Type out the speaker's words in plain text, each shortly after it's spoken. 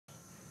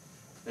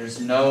There's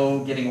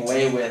no getting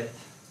away with,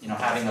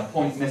 having a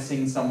point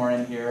missing somewhere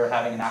in here,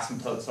 having an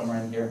asymptote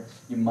somewhere in here.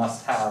 You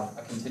must have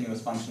a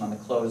continuous function on the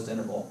closed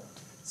interval.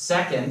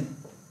 Second,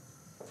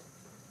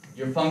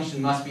 your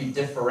function must be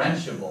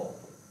differentiable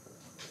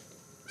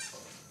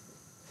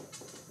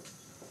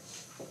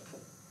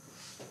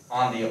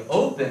on the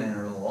open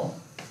interval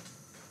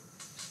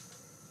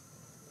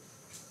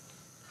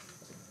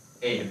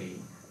a to b.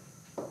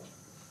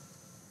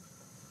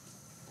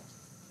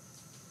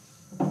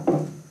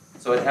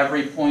 So at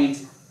every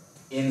point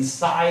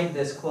inside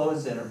this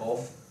closed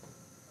interval,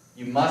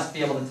 you must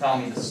be able to tell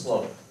me the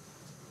slope.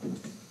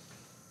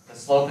 The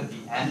slope at the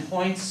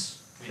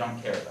endpoints, we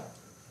don't care about.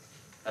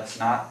 That's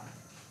not,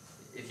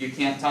 if you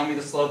can't tell me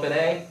the slope at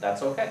A,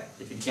 that's okay.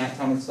 If you can't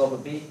tell me the slope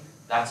at B,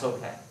 that's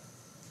okay.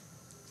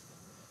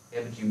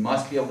 Okay, but you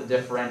must be able to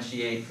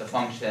differentiate the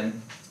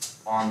function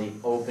on the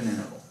open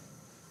interval.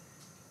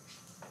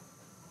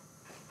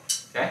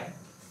 Okay?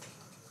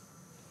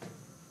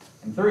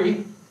 And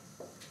 3,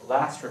 the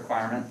last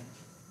requirement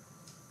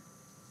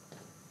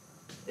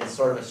is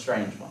sort of a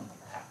strange one,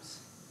 perhaps.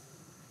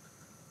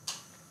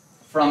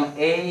 From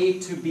A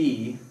to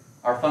B,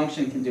 our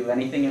function can do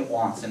anything it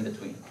wants in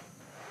between.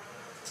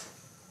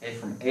 Okay,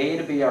 from A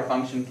to B, our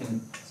function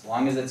can, as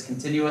long as it's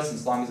continuous, and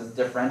as long as it's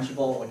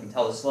differentiable, we can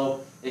tell the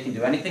slope, it can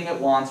do anything it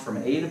wants from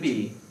A to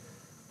B,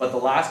 but the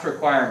last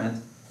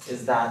requirement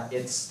is that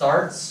it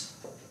starts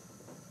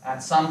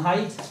at some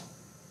height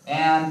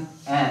and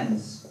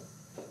ends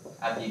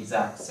at the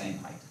exact same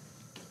height.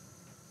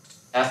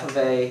 F of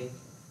A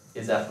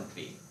is F of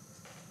B.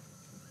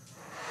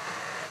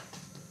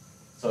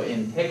 So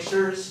in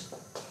pictures,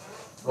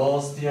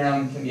 Rolle's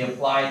theorem can be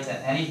applied to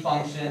any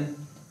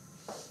function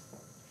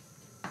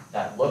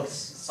that looks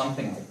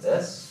something like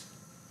this.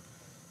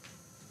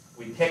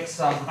 We pick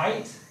some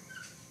height.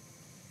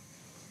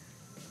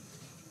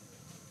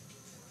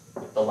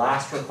 The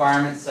last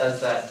requirement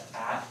says that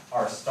at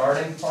our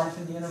starting point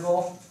in the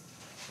interval,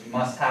 we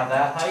must have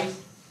that height,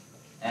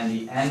 and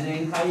the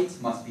ending height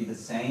must be the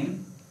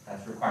same.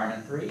 That's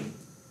requirement 3.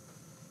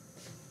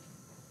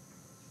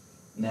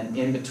 And then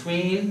in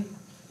between,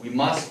 we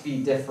must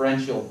be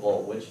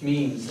differentiable, which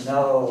means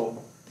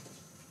no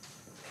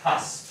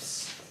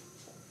cusps.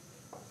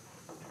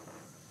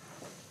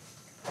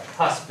 A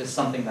cusp is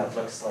something that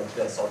looks like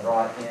this. I'll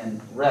draw it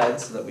in red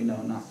so that we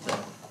know not to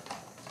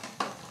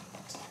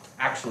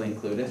actually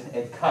include it.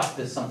 A cusp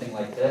is something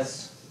like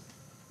this.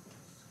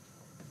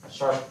 A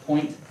sharp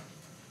point.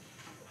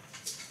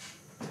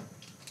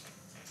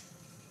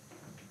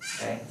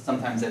 Okay,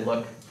 sometimes they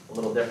look a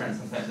little different,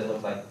 sometimes they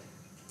look like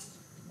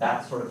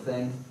that sort of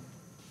thing.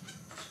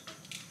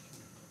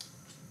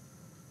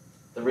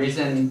 The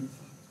reason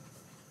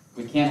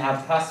we can't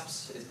have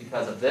cusps is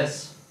because of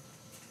this.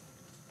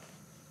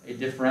 A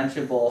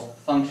differentiable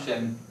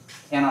function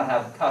cannot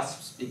have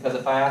cusps because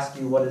if I ask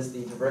you what is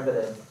the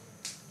derivative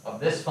of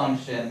this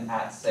function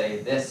at,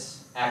 say,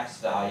 this x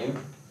value,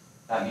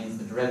 that means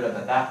the derivative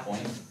at that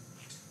point,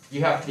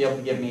 you have to be able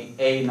to give me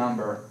a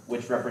number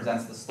which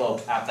represents the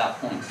slope at that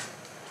point.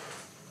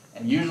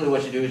 And usually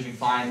what you do is you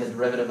find the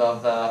derivative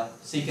of the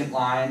secant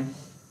line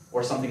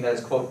or something that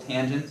is, quote,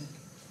 tangent.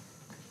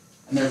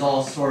 And there's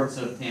all sorts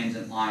of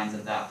tangent lines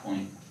at that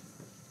point.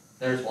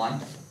 There's one.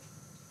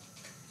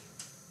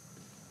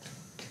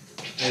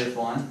 There's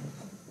one.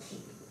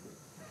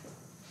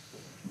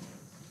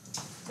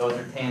 Those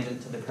are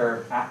tangent to the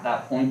curve at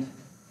that point.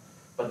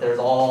 But there's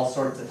all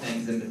sorts of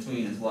things in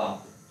between as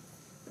well.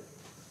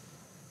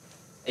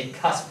 A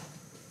cusp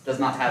does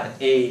not have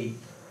a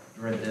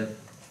derivative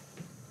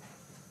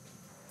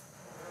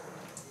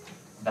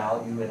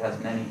value. It has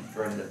many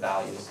derivative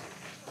values.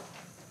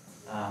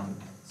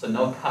 So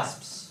no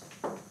cusps.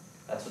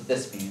 That's what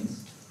this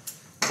means.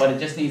 But it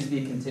just needs to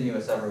be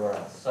continuous everywhere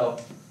else. So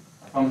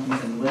a function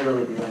can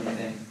literally do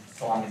anything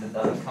so long as it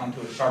doesn't come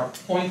to a sharp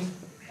point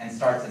and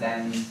starts and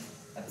ends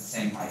at the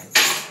same height.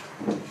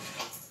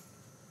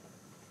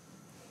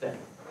 There.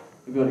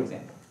 A good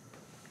example.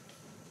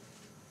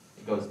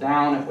 It goes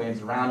down, it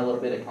waves around a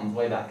little bit, it comes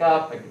way back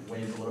up, it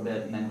waves a little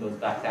bit, and then goes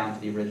back down to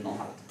the original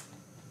height.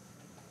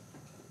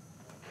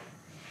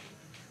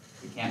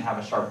 We can't have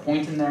a sharp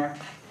point in there.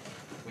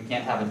 We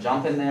can't have a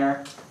jump in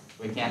there.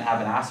 We can't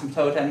have an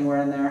asymptote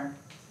anywhere in there.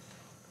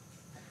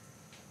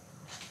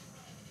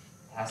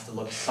 It has to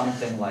look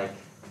something like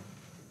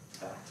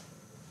that.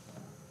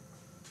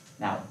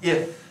 Now,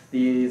 if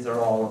these are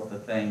all of the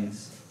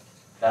things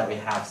that we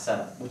have set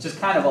up, which is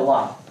kind of a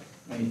lot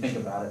when you think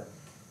about it.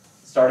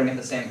 Starting at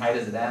the same height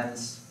as it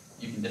ends,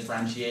 you can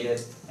differentiate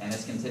it, and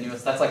it's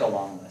continuous. That's like a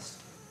long list,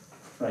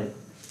 right?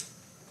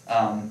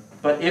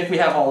 But if we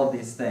have all of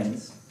these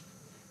things,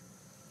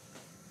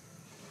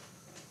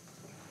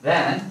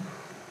 then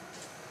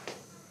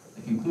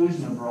the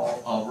conclusion of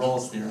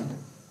Rolle's theorem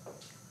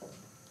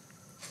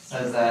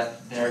says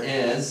that there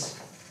is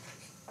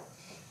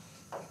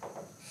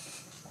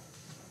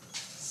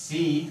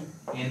C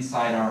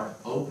inside our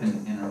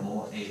open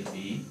interval a to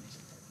b,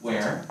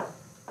 where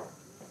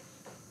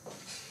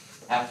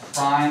f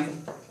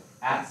prime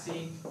at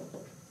C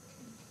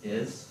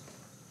is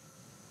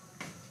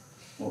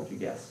What would you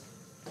guess?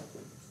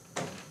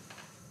 Is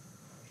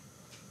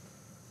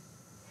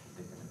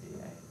it going to be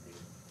A and B?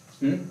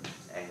 Hmm?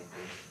 A and B.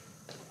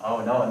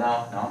 Oh, no.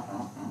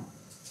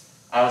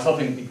 I was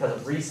hoping because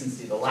of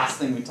recency, the last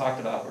thing we talked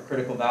about were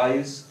critical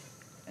values,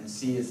 and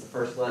C is the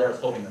first letter. I was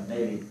hoping that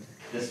maybe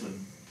this would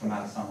come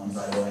out of someone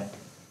right away.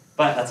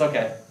 But that's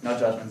okay, no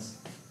judgments.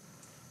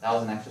 That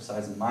was an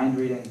exercise in mind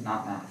reading,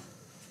 not math.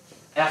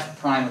 F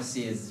prime of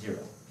C is 0.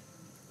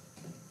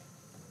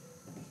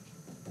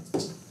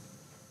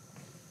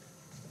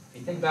 If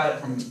you think about it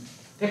from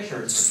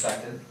picture's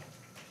perspective,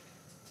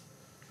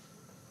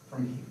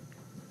 from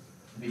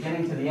the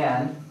beginning to the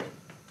end,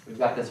 we've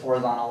got this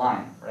horizontal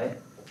line, right?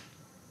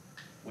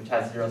 Which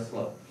has 0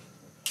 slope.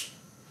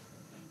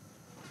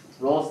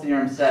 Rolle's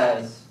theorem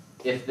says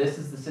if this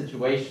is the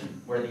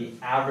situation where the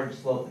average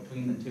slope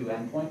between the two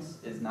endpoints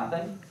is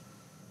nothing,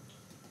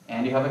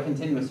 and you have a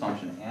continuous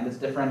function, and it's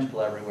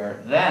differentiable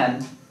everywhere,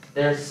 then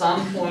there's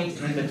some point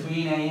in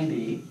between A and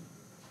B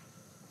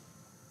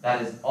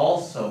that is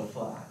also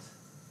flat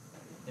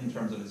in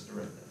terms of its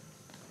derivative.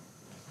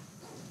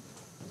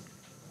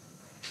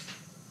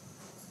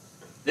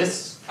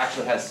 This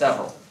actually has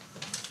several.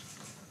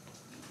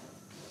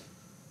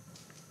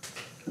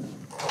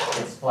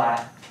 It's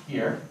flat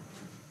here.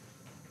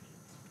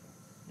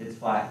 It's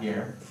flat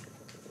here,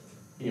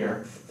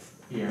 here,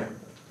 here,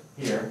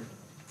 here,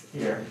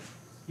 here,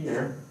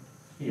 here,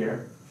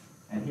 here,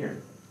 and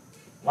here.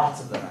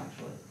 Lots of them,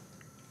 actually.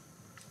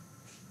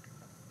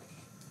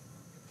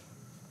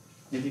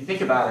 If you think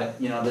about it,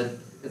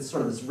 it's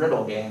sort of this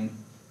riddle game.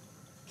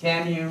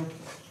 Can you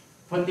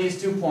put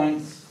these 2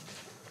 points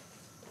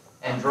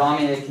and draw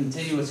me a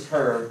continuous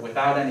curve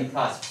without any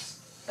cusps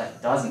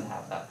that doesn't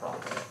have that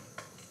property?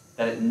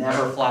 That it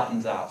never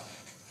flattens out?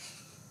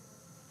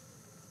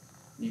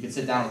 You could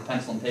sit down with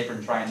pencil and paper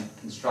and try and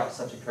construct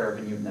such a curve,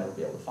 and you would never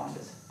be able to find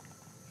it,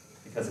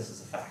 because this is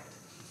a fact.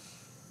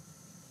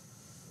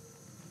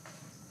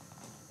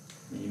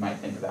 You might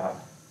think about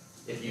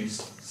if you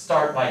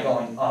start by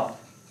going up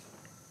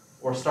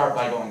or start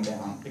by going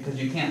down, because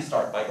you can't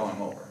start by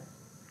going over.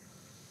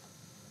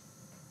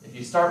 If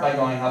you start by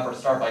going up or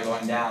start by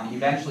going down,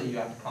 eventually you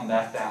have to come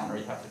back down or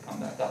you have to come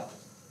back up.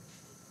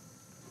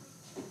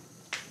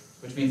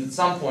 Which means at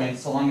some point,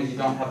 so long as you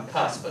don't have a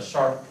cusp, a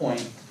sharp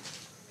point,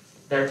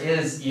 there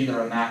is either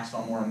a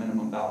maximum or a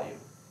minimum value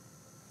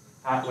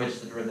at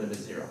which the derivative is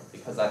 0,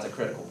 because that's a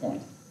critical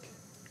point.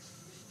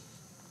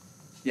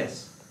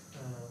 Yes?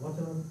 What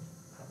about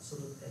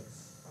absolute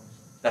x function?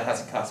 That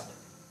has a cusp.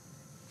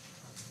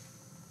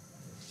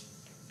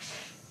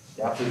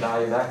 The absolute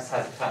value of x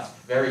has a cusp.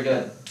 Very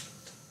good.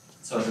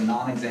 So as a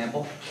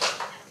non-example,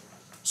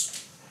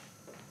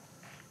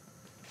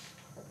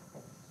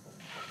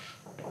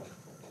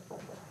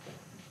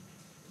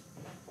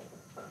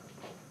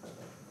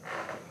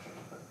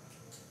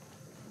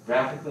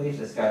 graphically,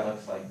 this guy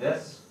looks like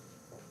this.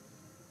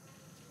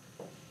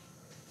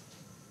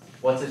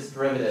 What's its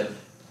derivative?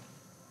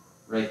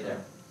 Right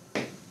there.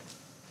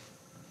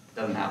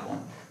 Doesn't have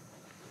one.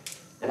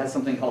 It has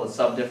something called a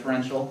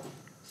subdifferential,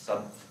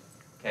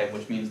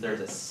 which means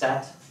there's a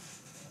set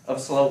of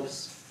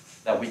slopes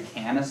that we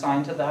can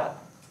assign to that,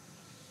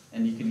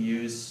 and you can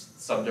use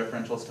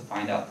subdifferentials to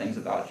find out things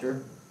about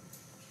your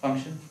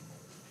function.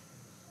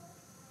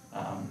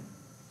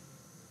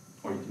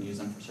 Or you can use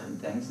them for certain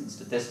things in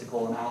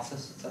statistical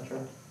analysis,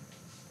 etc.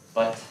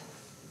 But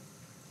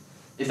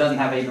it doesn't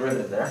have a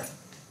derivative there.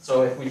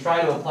 So if we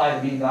try to apply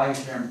the mean value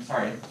theorem,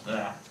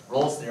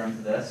 Rolle's theorem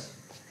to this,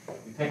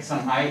 we pick some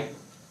height,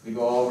 we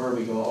go over,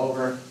 we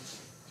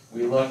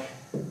look,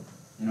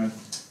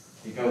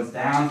 it goes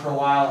down for a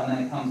while and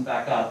then it comes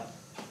back up,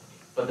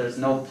 but there's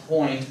no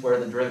point where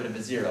the derivative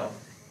is 0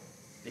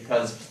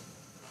 because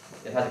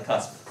it has a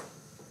cusp.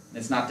 And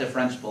it's not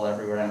differentiable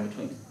everywhere in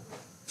between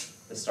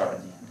the start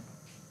and the end.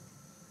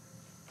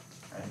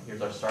 Right,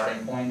 here's our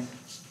starting point.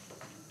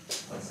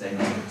 Let's say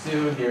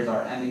 -2. Here's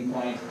our ending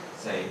point,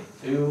 say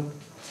 2.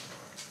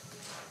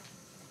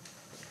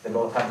 They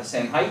both have the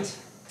same height.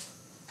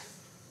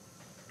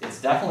 It's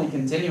definitely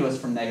continuous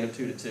from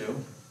 -2 to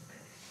 2,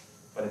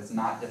 but it's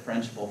not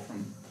differentiable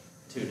from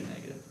 2 to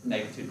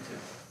 -2 to 2,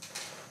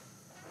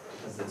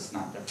 because it's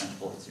not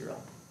differentiable at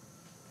 0.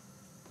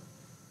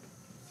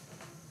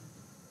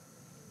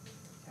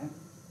 Okay.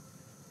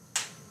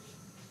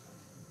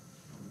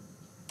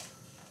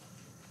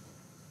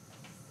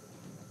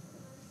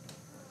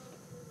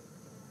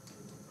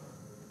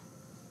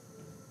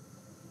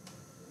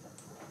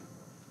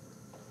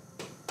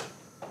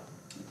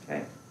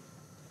 Okay.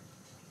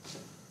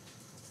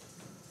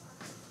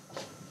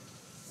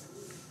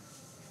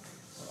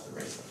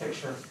 Erase the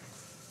picture.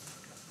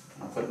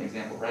 I'll put an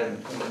example right in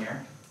between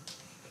here.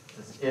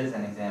 This is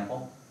an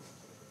example.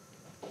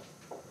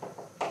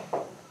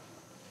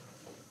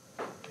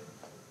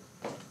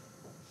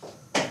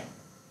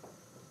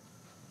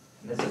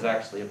 And this is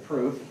actually a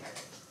proof.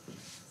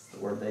 It's the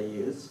word they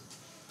use.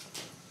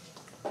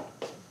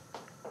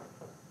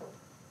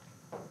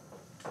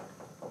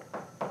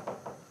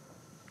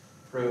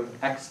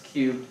 Prove x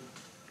cubed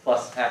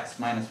plus x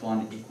minus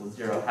 1 equals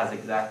 0 has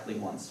exactly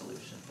one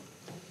solution.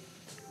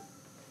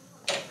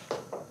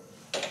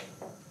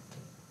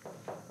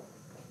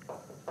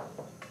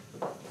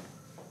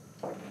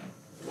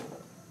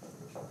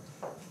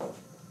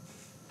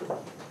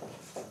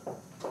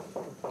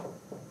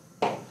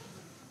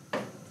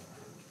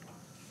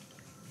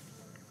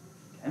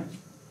 Okay.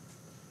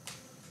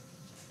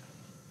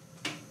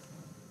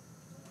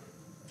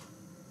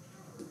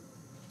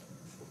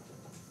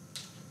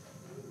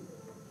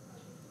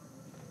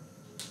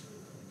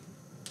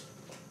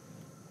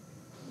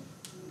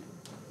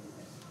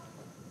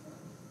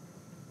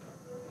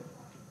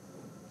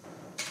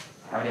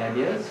 Have any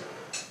ideas?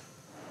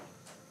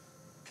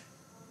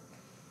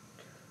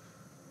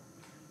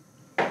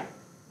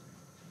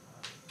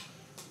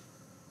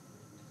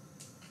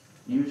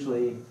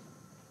 Usually,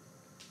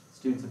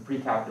 students of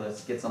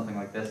pre-calculus get something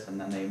like this and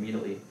then they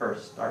immediately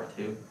first start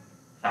to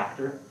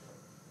factor.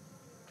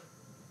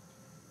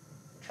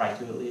 Try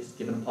to at least,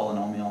 given a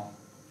polynomial,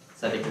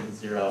 set equal to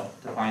 0.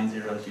 To find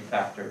 0 as you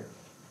factor,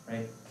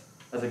 right?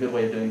 That's a good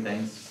way of doing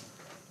things,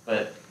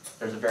 but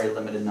there's a very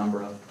limited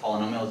number of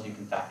polynomials you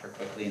can factor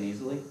quickly and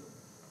easily.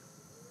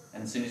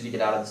 And as soon as you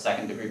get out of the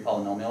second degree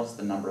polynomials,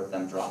 the number of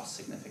them drops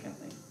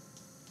significantly.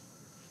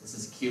 This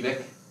is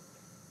cubic,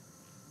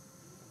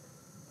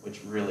 which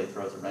really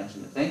throws a wrench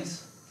into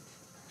things.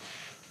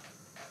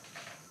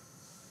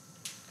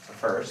 So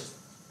first,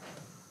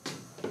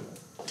 do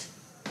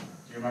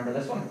you remember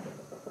this one?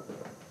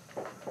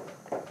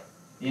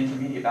 The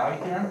intermediate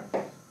value theorem?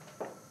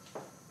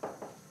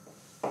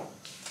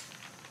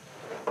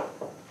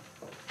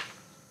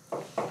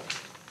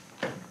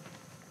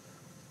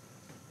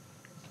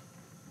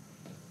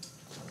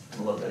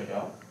 A little bit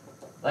ago.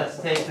 Let's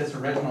take this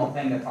original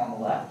thing that's on the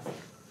left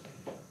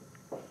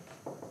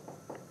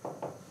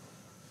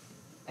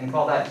and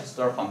call that just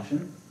our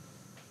function.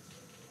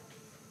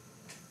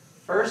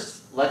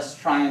 First, let's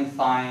try and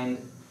find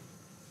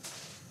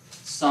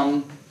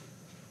some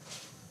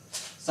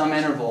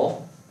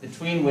interval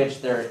between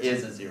which there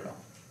is a 0.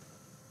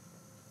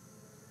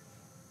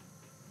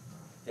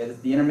 Okay,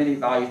 the intermediate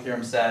value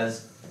theorem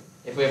says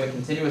if we have a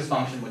continuous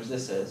function, which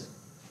this is,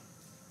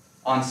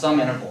 on some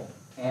interval,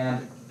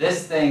 and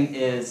this thing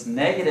is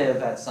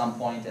negative at some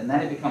point, and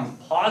then it becomes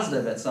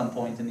positive at some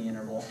point in the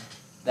interval,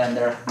 then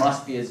there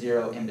must be a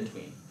 0 in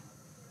between.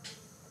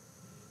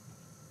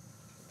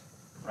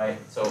 Right?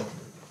 So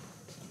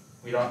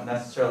we don't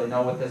necessarily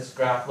know what this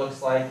graph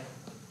looks like,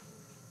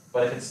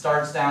 but if it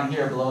starts down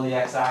here below the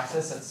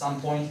x-axis at some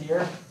point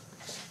here,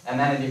 and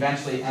then it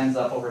eventually ends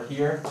up over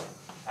here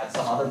at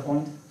some other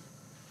point,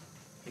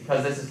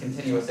 because this is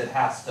continuous, it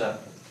has to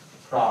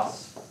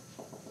cross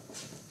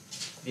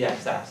the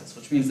x-axis,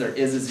 which means there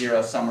is a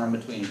 0 somewhere in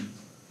between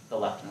the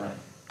left and right.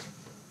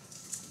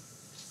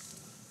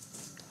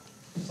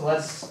 So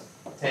let's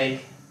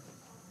take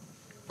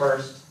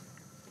first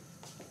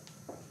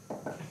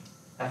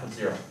f of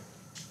 0.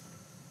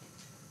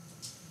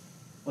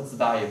 What's the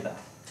value of that?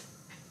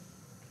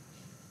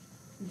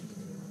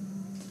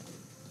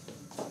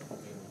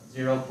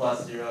 0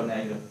 plus 0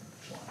 negative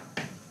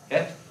 1.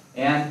 Okay?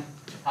 And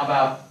how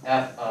about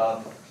f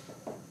of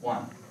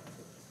 1?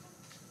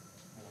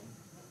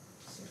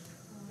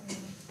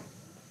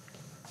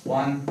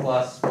 1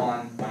 plus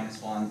 1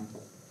 minus 1.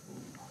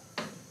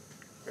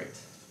 Great.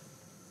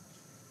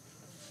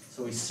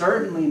 So we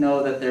certainly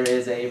know that there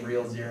is a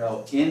real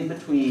 0 in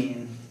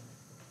between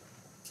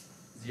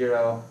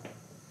 0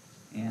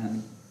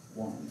 and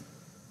 1.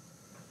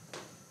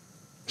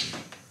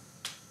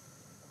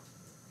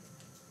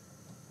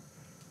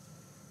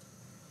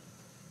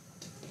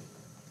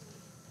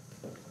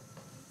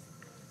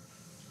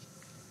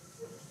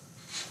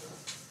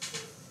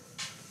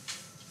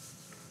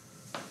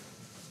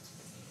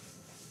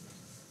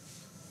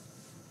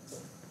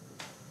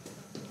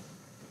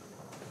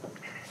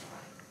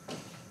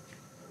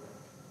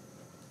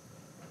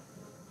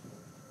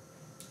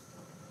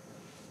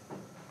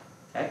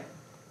 Okay?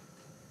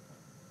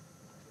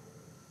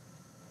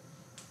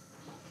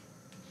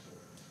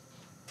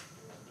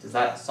 Does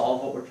that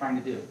solve what we're trying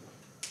to do?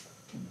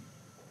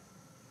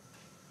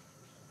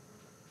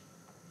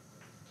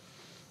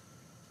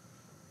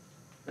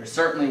 There's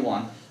certainly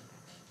one.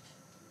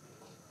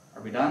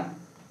 Are we done?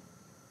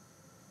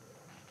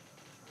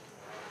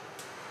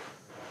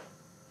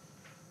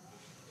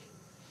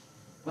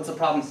 What's the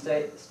problem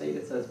state? It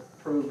says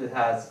prove it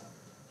has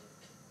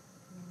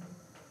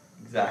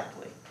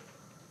exactly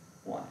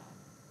one.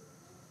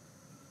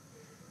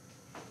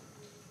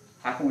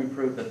 How can we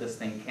prove that this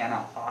thing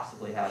cannot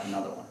possibly have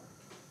another one?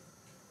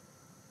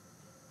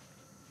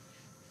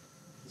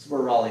 This is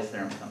where Raleigh's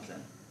theorem comes in.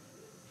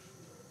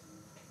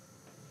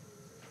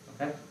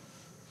 Okay?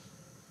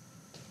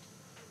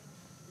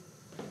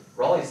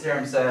 Raleigh's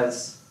theorem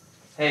says,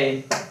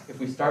 hey, if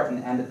we start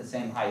and end at the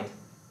same height,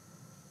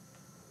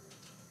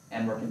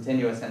 and we're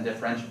continuous and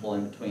differentiable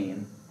in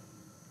between,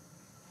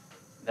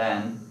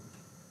 then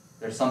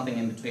there's something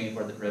in between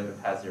where the derivative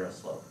has 0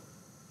 slope.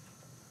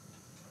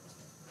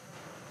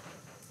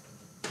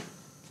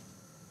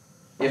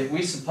 if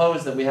we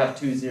suppose that we have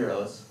two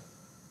zeros,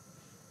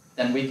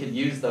 then we could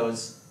use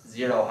those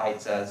zero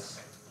heights as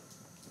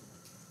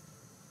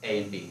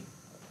A and B.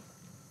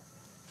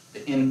 The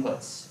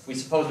inputs. If we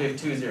suppose we have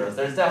two zeros,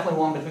 there's definitely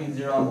one between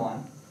 0 and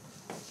 1.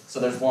 So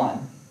there's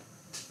 1.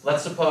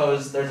 Let's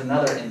suppose there's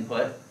another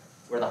input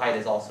where the height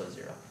is also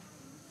 0.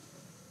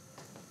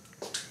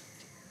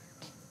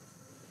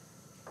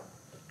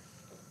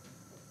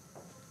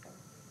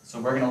 So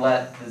we're going to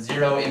let the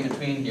 0 in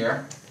between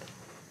here,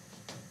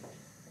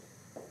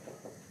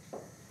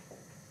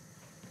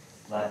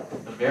 let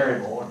the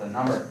variable, or the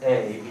number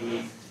A,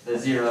 be the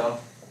 0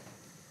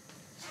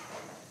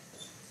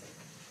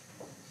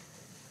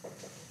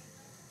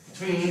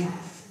 between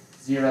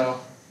 0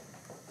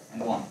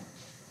 and 1.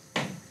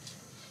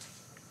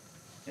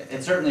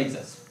 It certainly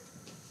exists.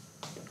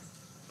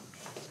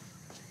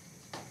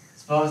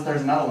 Suppose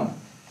there's another one.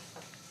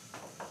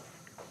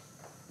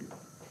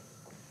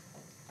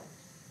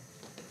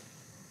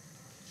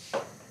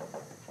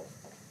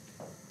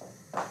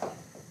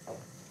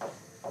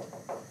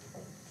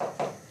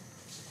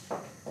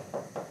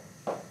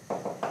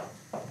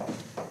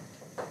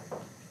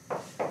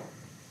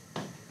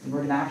 And we're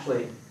going to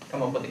actually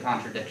come up with a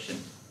contradiction.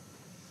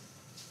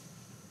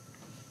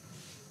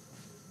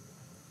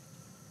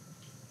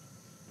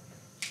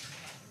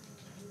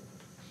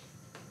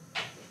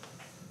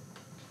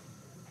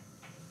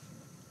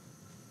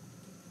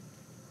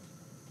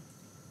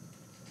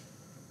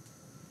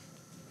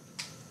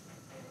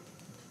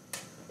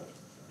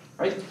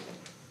 Right? So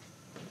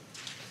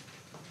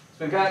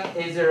we've got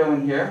a 0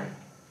 in here.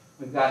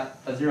 We've got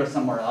a 0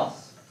 somewhere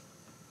else.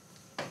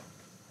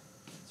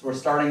 So we're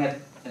starting and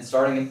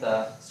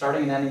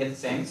ending at the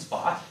same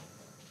spot,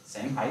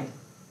 same height.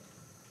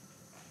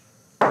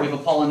 We have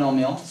a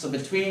polynomial. So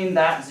between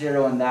that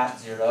 0 and that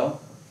 0,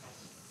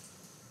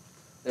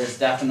 there's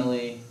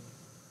definitely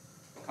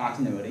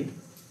continuity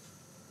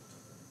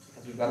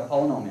because we've got a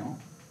polynomial.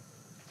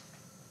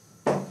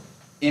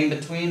 In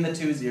between the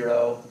two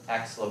 0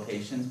 x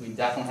locations, we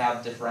definitely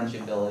have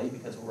differentiability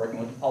because we're working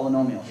with a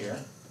polynomial here.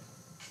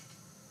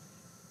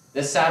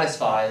 This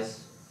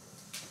satisfies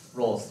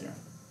Rolle's theorem,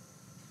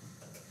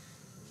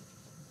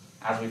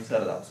 as we've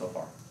set it up so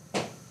far.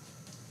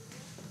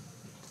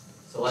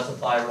 So let's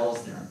apply Rolle's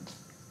theorem.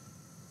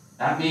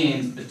 That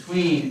means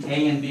between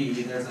A and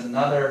B, there's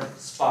another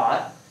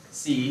spot,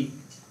 C,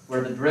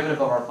 where the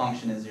derivative of our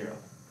function is 0.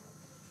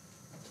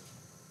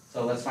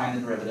 So let's find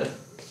the derivative.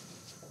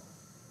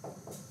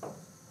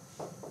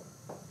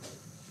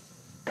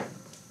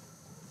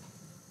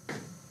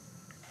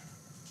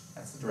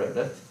 That's the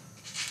derivative.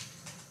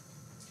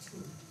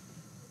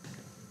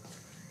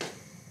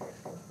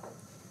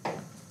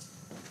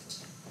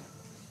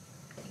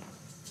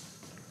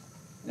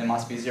 It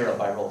must be 0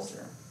 by Rolle's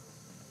theorem.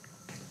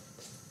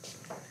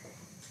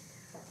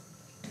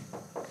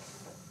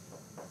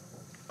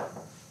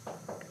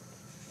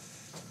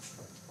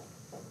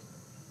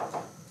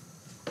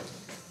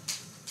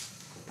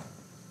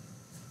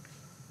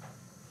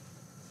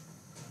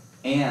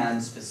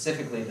 And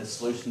specifically the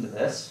solution to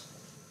this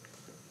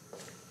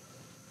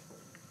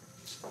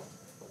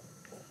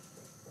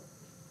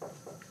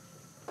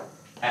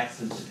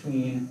x is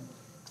between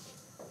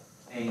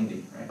A and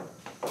B, right?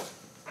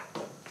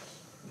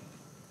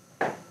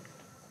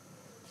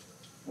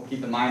 We'll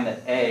keep in mind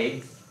that A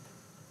is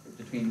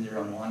between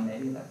 0 and 1,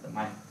 maybe, that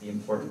might be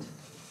important.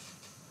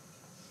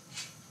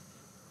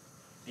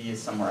 B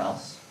is somewhere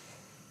else.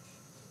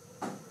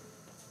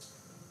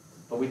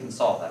 But we can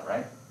solve that,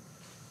 right?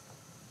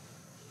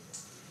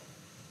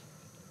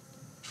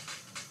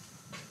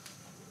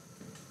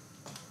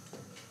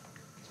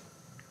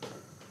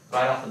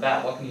 Right off the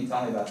bat, what can you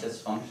tell me about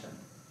this function?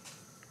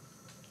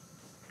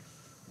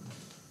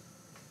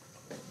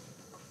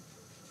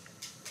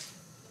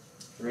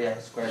 Three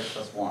x squared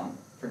plus 1.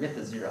 Forget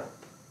the 0.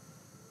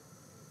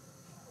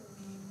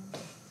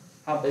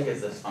 How big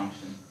is this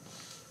function?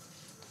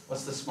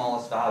 What's the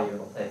smallest value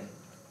it'll take?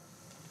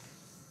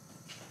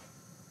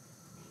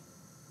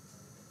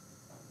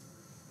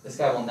 This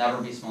guy will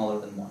never be smaller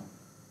than 1.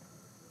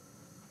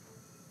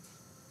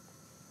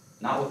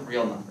 Not with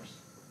real numbers.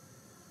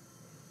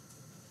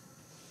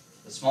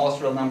 The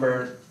smallest real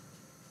number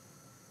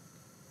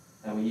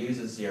that we use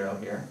is 0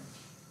 here.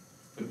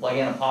 If we plug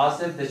in a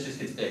positive, this just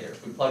gets bigger.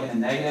 If we plug in a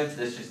negative,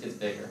 this just gets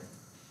bigger.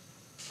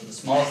 So the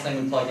smallest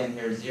thing we plug in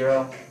here is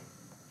 0,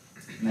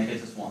 and that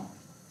gives us 1.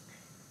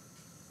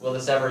 Will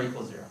this ever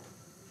equal 0?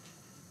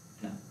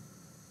 No.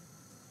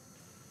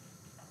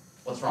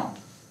 What's wrong?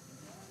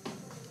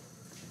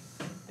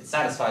 It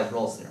satisfies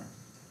Rolle's theorem.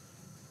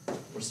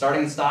 We're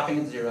starting and stopping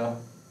at 0.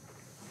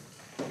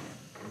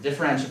 We're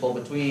differentiable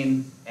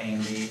between A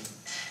and B.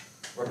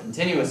 We're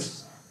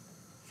continuous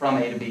from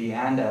A to B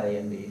and at A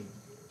and B.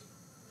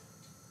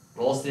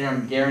 Rolle's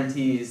theorem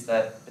guarantees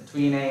that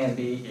between A and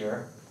B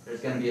here,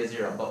 there's going to be a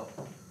 0, but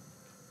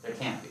there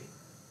can't be.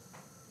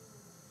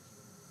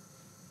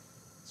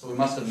 So we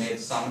must have made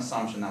some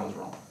assumption that was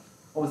wrong.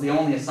 What was the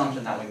only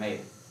assumption that we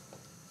made?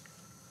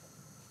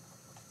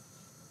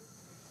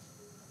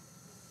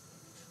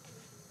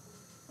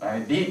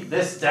 mean,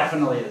 this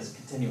definitely is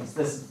continuous.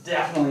 This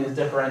definitely is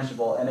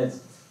differentiable, and it's,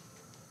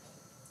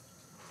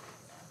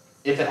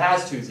 if it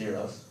has two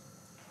zeros,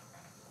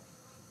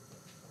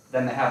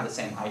 then they have the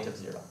same height of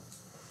 0.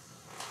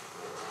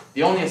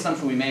 The only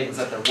assumption we made was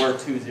that there were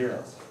two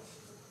zeros.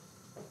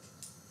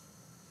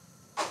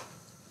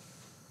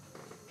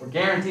 We're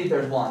guaranteed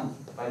there's one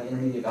by the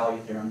intermediate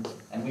value theorem,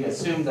 and we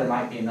assumed there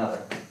might be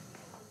another.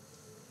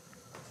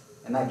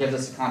 And that gives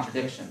us a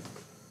contradiction,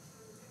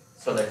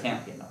 so there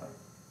can't be another.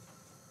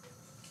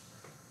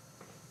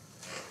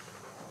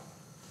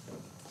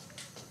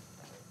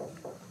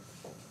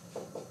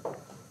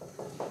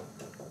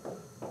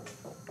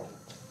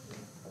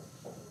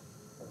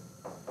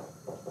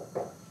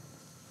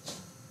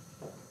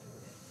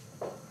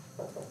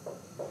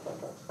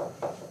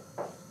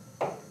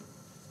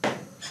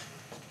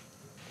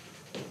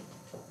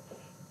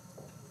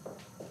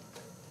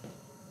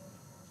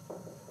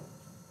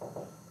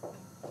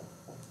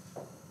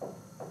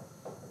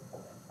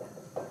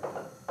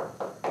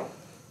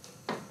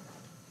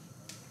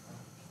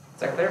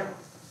 Is that clear?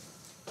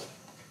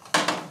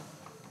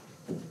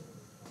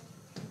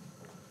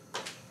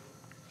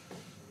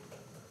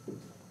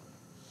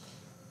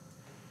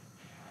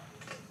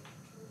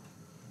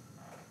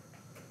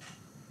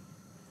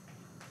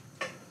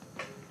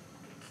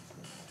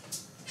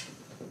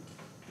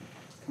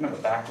 Kind of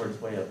a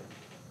backwards way of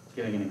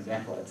giving an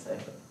example, I'd say.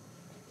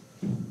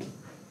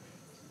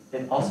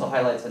 It also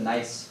highlights a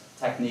nice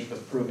technique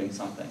of proving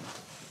something,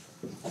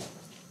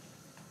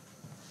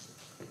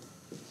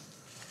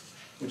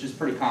 which is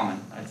pretty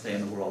common, I'd say,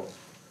 in the world.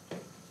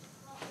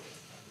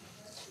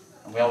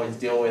 And we always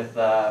deal with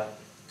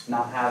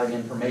not having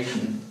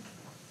information,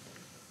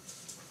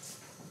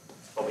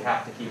 but we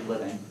have to keep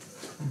living.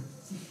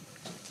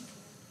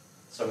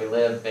 So we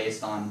live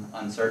based on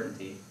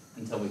uncertainty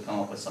until we come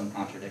up with some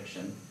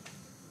contradiction,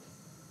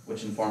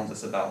 which informs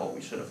us about what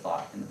we should have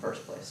thought in the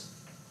first place.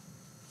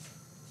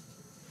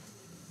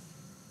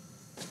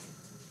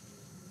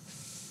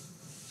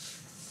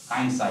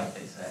 Hindsight,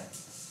 they say.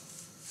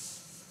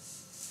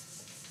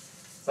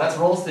 So that's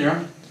Rolle's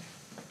theorem.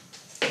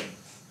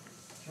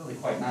 It's really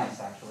quite nice,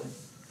 actually.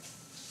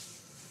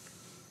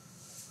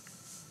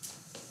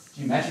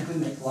 Geometrically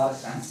makes a lot of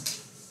sense.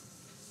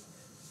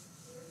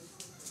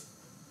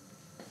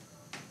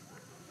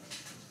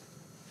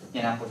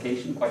 In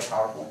application, quite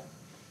powerful.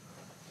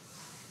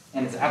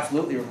 And it's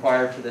absolutely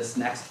required for this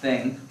next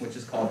thing, which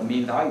is called the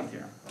mean value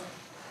theorem.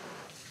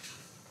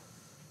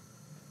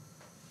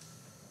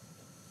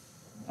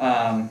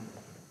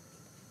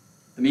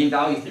 The mean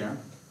value theorem,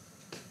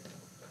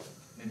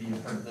 maybe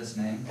you've heard of this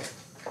name,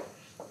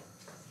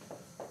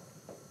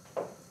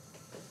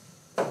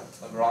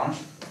 Lagrange.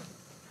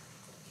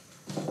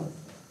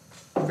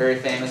 Very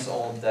famous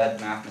old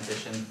dead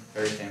mathematician,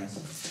 very famous.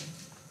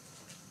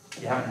 If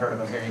you haven't heard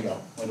of him, here you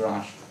go,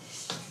 Lagrange.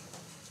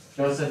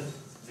 Joseph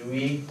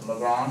Louis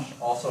Lagrange,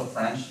 also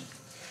French.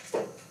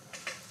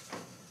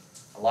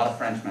 A lot of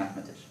French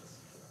mathematicians.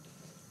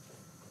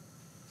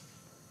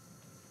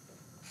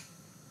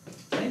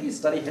 Any of you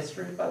study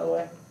history, by the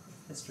way?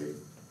 History?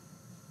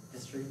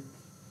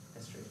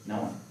 No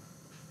one?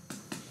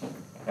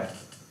 Okay.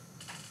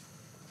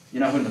 You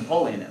know who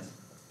Napoleon is?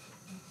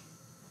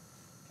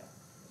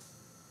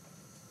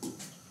 Okay.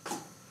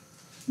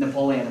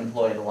 Napoleon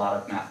employed a lot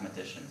of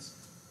mathematicians.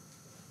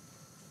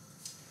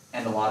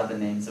 And a lot of the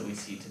names that we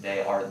see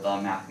today are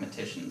the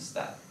mathematicians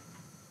that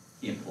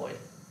he employed.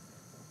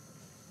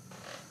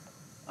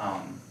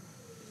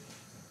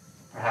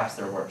 Perhaps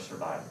their work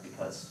survived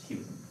because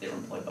they were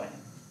employed by him.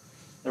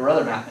 There were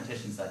other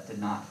mathematicians that did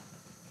not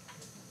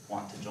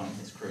want to join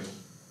his crew,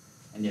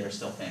 and yet are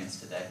still famous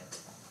today.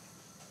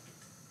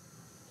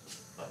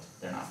 But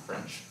they're not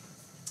French.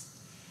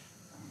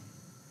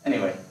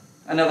 Anyway,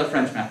 another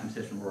French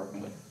mathematician we're working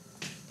with.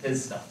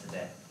 His stuff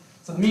today.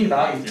 So the mean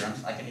value theorem,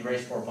 I can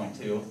erase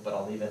 4.2, but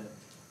I'll leave it,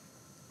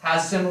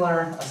 has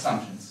similar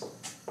assumptions.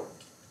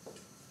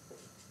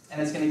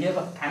 And it's going to give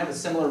a kind of a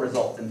similar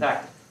result. In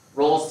fact,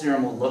 Rolle's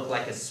theorem will look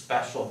like a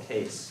special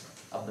case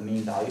of the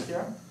mean value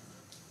theorem.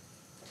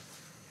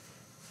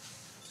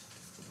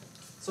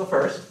 So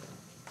first,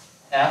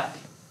 f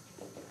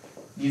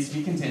needs to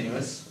be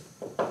continuous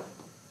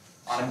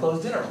on a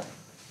closed interval,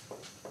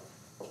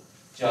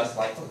 just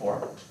like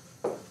before.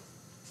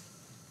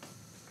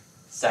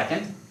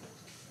 Second,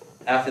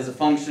 f is a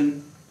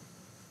function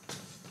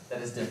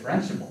that is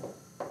differentiable,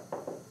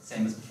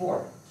 same as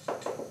before,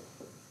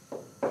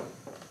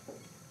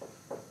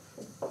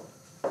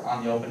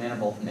 on the open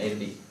interval from a to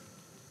b.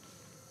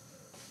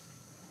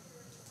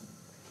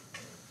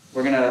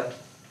 We're going to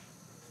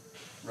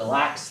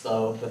relax,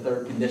 though, the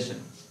third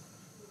condition.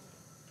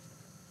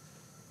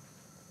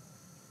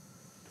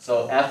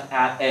 So f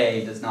at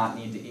a does not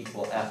need to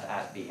equal f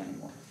at b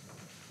anymore.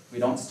 We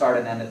don't start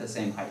and end at the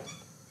same height.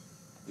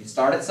 We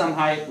start at some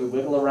height, we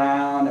wiggle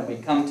around, and we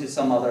come to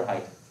some other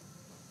height.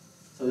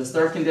 So this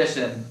third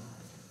condition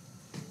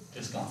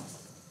is gone.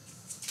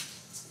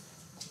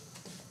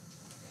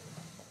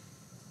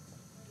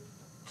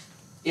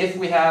 If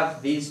we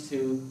have these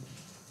two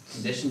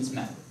conditions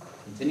met,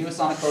 continuous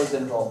on a closed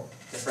interval,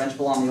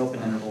 differentiable on the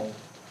open interval,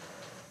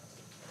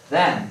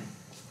 then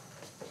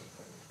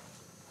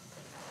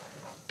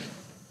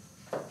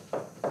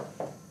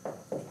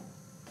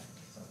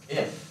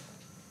if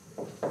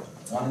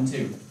 1 and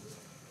 2,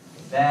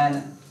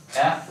 then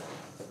f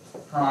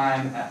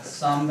prime at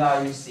some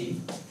value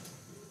c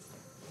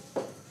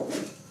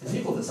is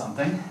equal to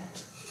something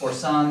for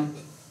some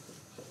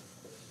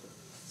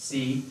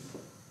c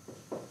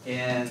in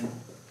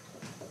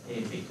A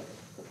and B.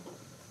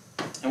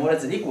 And what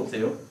is it equal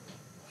to?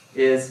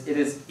 It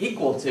is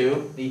equal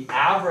to the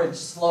average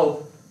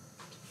slope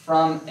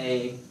from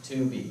A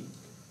to B.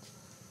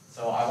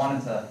 So I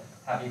wanted to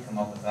have you come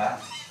up with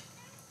that.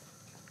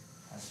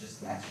 That's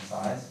just an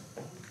exercise.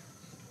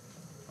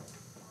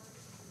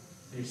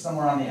 So you're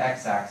somewhere on the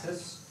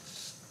x-axis.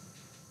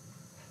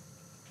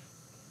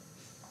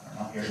 I don't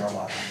know, here's our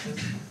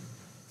y-axis.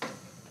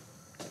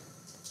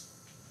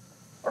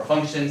 Our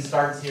function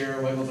starts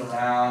here, wiggles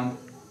around,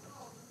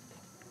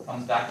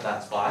 comes back to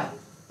that spot.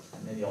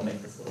 And maybe I'll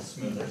make this a little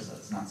smoother so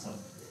it's not so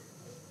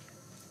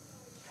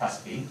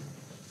cuspy.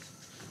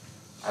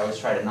 I always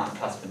try to not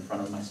cusp in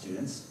front of my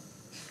students.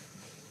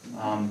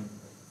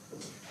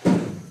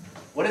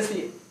 What is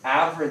the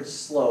average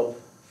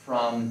slope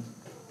from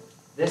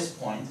this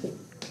point,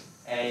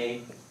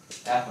 A,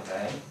 f of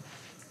A,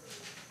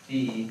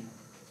 B,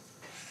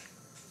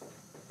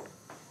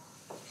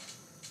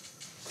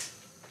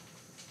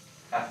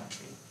 f of B?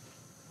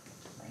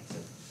 Right, so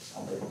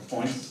I'll label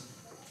points.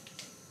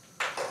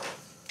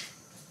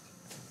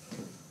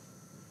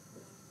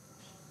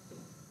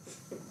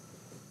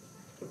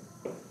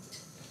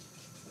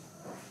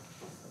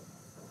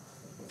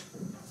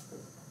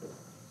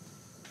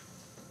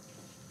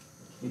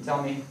 Can you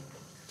tell me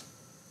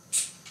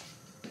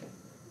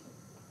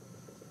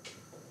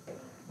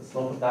the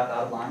slope of that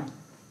dotted line?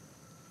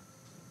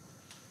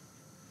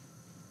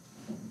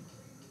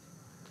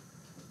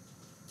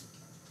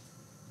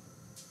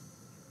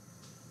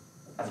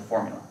 As a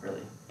formula,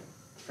 really.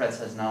 Fred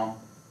says no.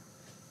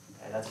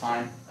 Okay, that's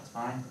fine, that's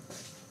fine.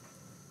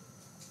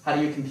 How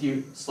do you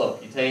compute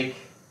slope? You take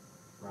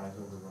Rise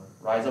over run.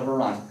 rise over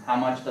run. How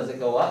much does it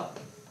go up?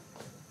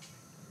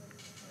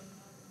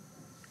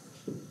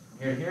 From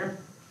here to here.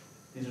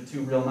 These are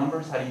two real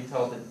numbers. How do you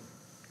tell the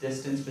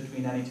distance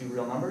between any two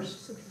real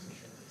numbers?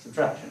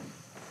 Subtraction.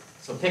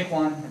 So pick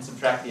one and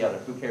subtract the other.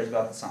 Who cares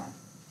about the sign?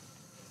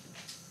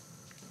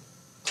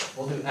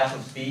 We'll do f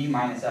of b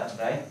minus f of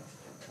a.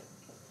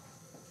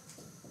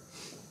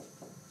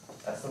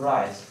 That's the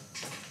rise.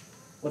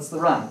 What's the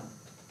run?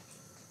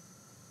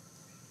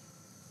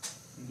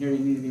 And here you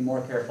need to be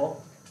more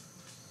careful.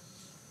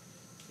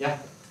 Yeah?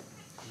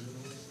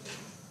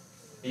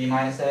 B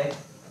minus a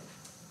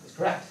is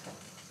correct.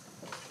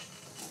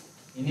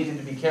 You needed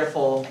to be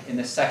careful in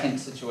the second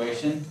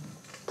situation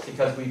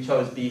because we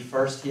chose b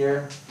first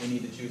here. We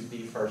need to choose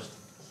b first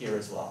here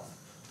as well.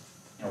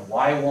 You know,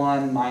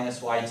 y1 minus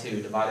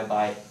y2 divided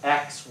by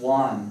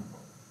x1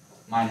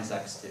 minus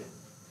x2.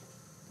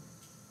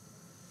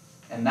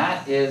 And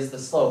that is the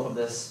slope of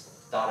this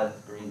dotted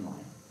green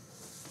line.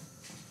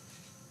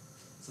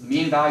 So the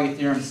mean value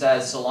theorem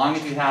says so long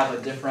as you have a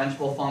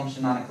differentiable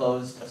function on an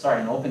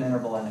open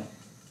interval and a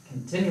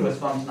continuous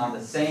function on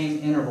the same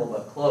interval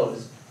but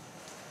closed,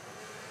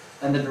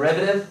 then the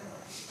derivative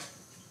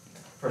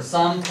for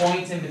some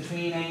point in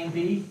between A and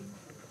B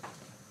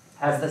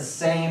has the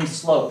same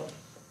slope,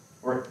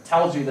 or it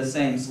tells you the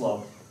same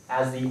slope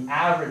as the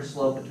average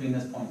slope between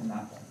this point and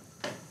that point.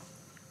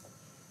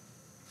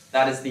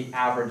 That is the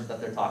average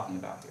that they're talking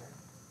about here.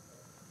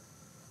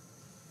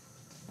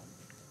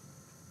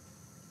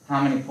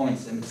 How many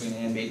points in between A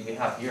and B do we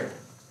have here?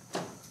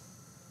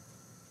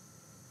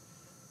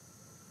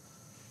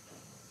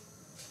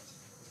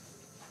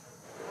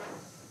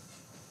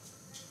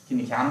 Can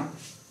you count them?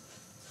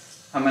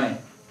 How many?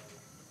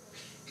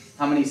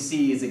 How many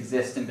C's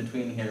exist in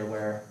between here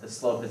where the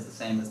slope is the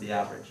same as the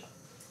average?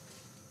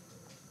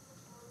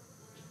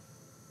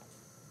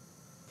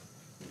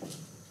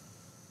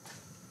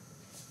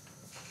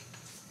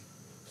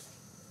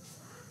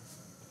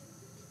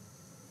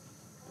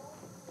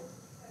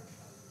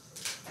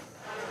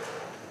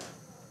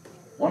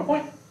 One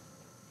point?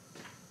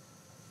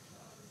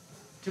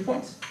 2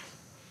 points?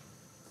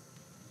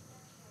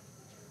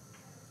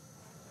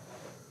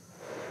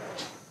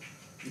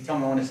 You tell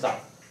me when to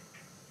stop.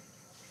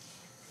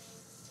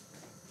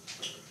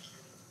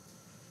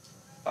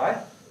 5?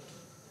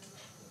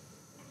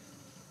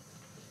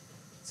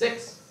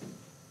 6?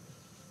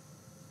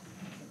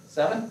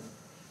 7?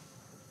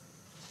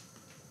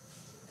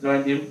 Did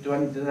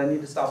I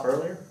need to stop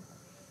earlier?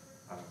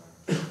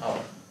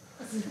 Oh.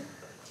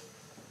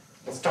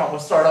 We'll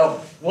start out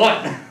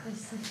 1.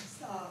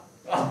 Stop.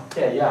 Oh,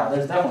 okay, yeah,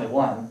 there's definitely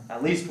 1.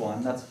 At least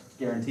 1, that's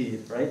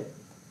guaranteed, right?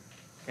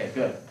 Okay,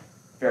 good.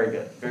 Very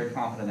good. Very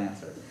confident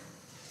answer.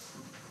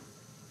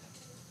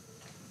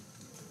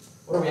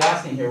 What are we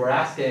asking here? We're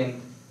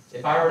asking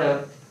if I were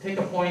to pick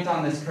a point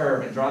on this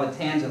curve and draw the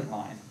tangent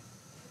line,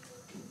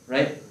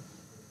 right?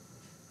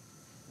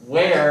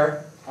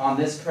 Where on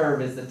this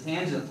curve is the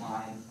tangent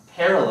line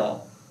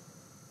parallel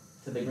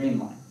to the green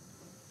line.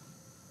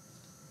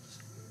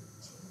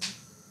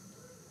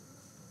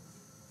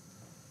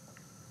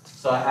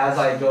 So as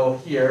I go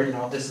here,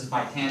 this is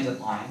my tangent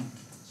line,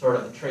 sort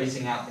of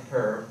tracing out the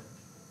curve.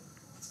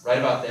 Right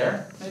about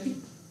there,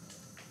 maybe?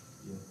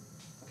 Yeah.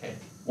 Okay,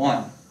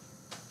 1.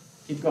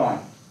 Keep going.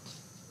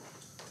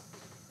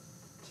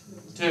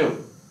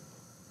 2.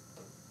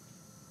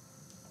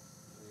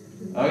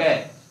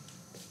 Okay.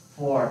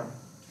 4,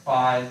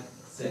 5,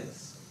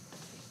 6.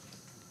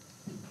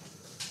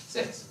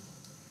 6.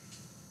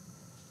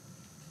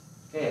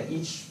 Okay, at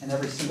each and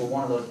every single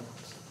one of those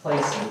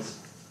places,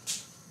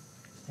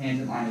 the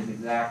tangent line is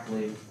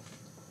exactly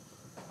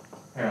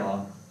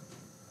parallel.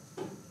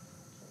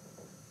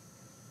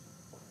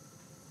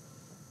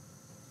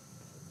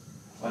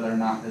 Whether or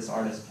not this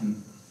artist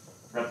can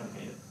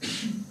replicate it.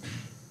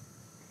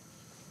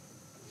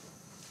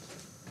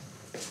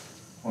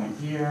 Point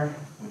here,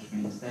 which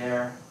means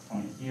there,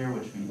 point here,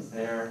 which means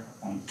there,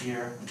 a point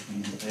here, which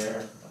means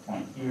there, a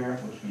point here,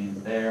 which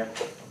means there,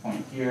 a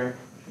point here,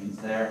 which means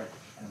there,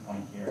 and a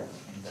point here,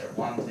 which means there.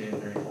 1, 2,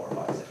 3, 4,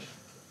 5, 6.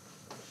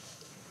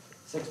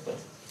 6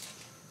 places.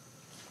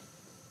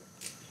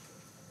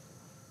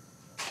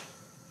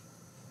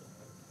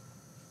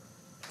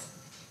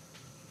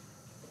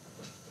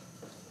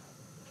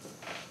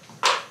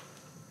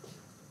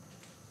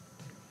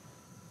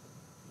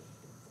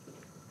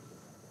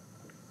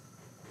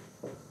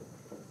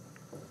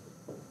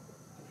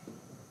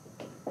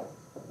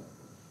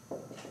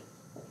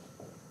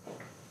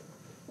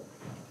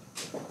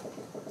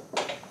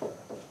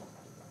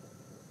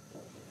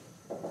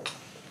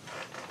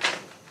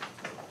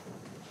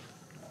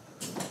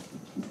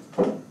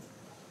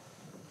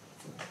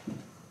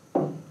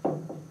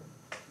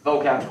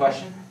 Vocab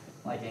question,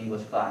 like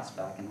English class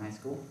back in high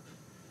school.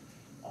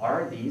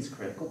 Are these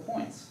critical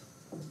points?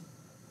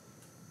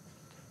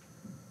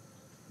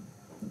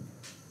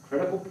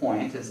 Critical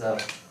point is a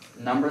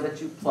number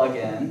that you plug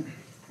in,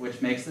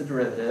 which makes the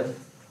derivative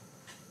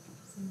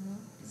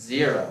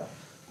 0,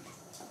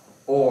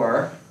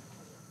 or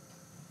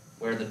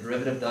where the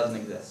derivative doesn't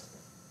exist.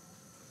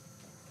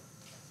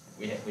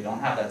 We don't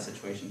have that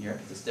situation here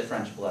because it's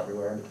differentiable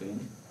everywhere in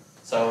between.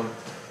 So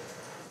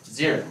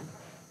 0.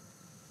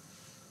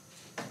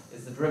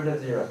 Is the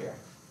derivative 0 here?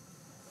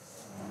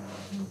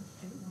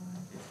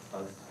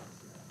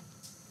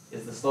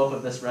 Is the slope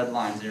of this red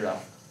line 0?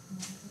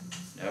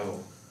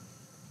 No.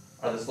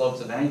 Are the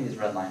slopes of any of these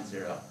red lines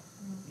 0?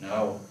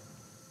 No.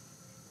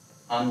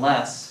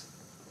 Unless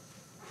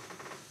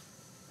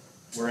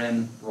we're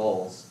in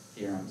Rolle's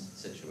theorem's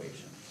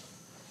situation.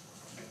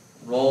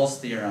 Rolle's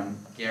theorem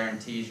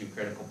guarantees you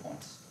critical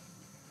points.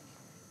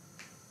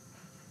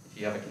 If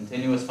you have a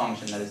continuous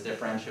function that is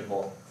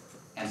differentiable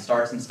and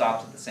starts and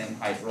stops at the same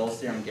height, Rolle's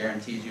theorem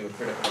guarantees you a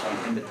critical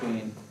point in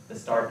between the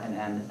start and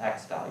end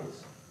x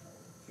values.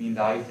 Mean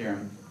value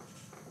theorem,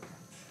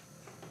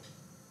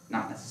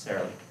 not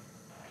necessarily.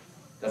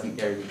 Doesn't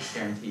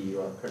guarantee you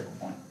a critical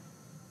point.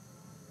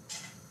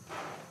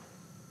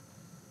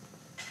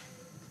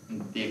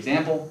 And the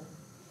example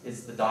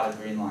is the dotted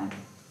green line.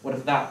 What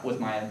if that was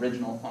my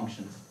original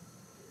function?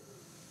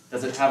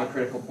 Does it have a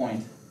critical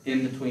point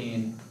in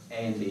between a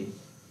and b?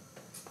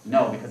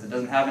 No, because it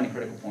doesn't have any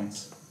critical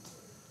points.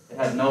 It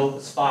has no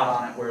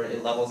spot on it where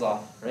it levels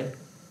off, right?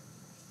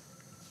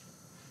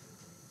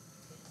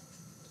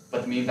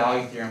 But the mean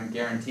value theorem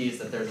guarantees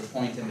that there's a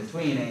point in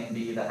between a and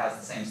b that has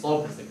the same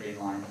slope as the green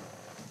line.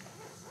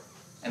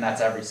 And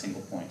that's every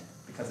single point,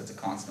 because it's a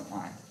constant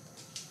line.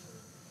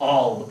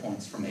 All the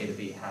points from a to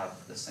b have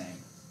the same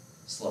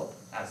slope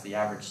as the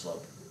average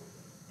slope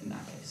in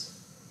that case.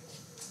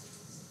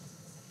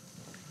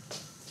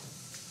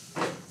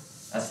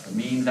 That's the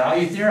mean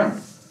value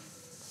theorem.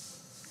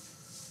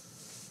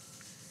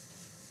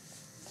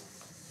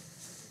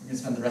 We're going to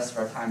spend the rest of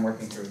our time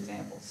working through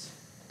examples.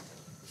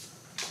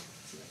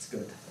 So that's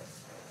good.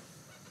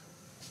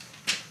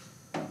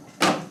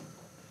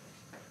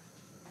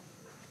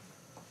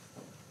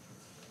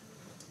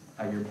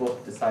 Your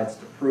book decides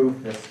to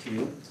prove this to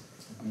you.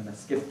 I'm going to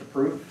skip the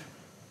proof.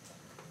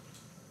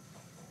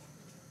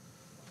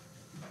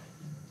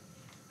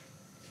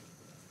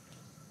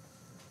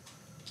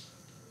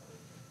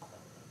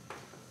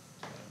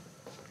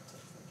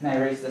 Can I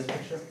erase this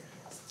picture?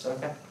 Is that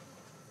okay?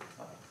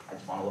 I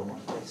just want a little more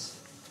space.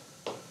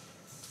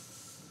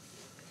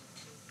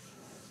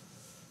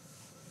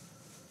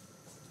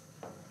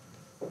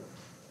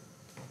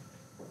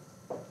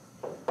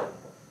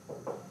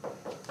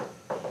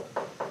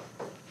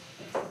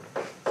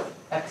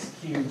 X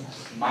cubed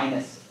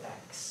minus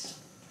x.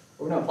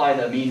 We're going to apply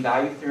the mean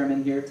value theorem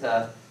in here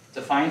to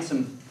find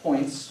some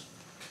points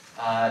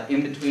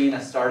in between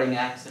a starting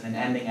x and an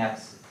ending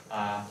x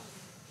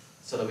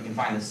so that we can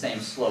find the same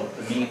slope,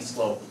 the mean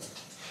slope,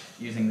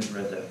 using the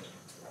derivative.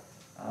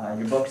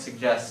 Your book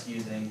suggests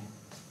using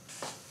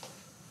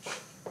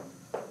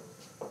the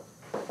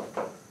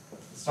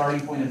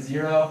starting point of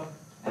 0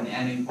 and the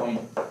ending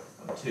point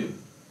of 2.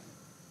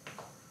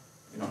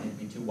 We don't need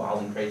to be too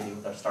wild and crazy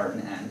with our start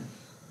and end.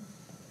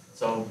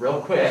 So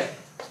real quick,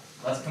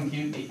 let's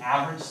compute the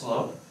average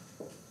slope.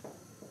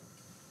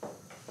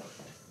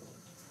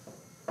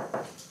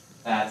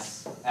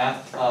 That's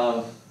f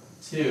of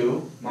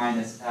 2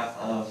 minus f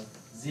of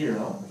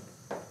 0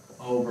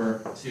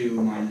 over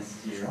 2 minus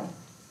 0,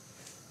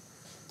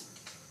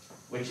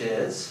 which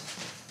is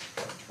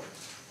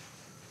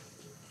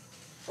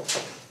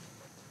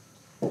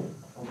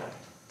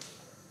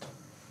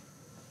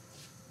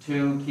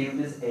 2 cubed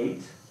is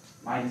 8,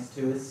 minus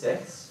 2 is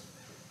 6,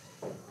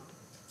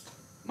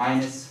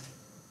 minus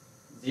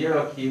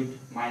 0 cubed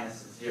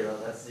minus 0,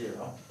 that's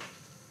 0,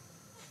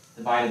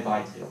 divided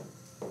by 2.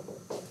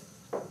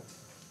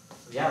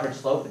 The average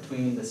slope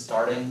between the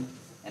starting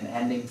and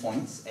ending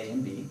points, a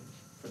and b,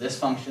 for this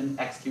function,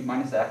 x cubed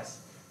minus x,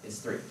 is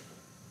 3.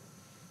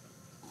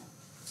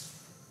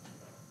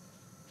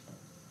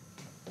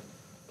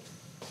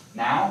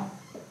 Now,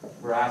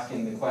 we're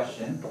asking the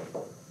question,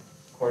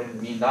 according to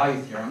the mean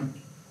value theorem,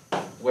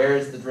 where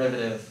is the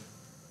derivative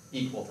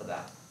equal to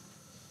that?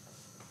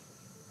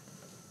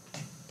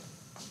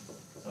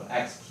 So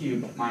x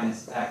cubed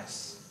minus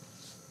x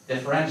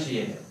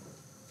differentiated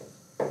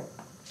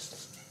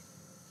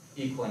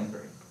equaling 3.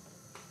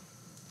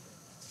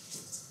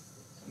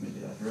 So let me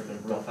do that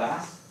derivative real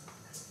fast.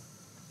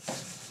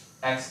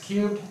 X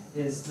cubed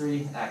is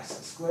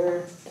 3x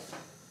squared.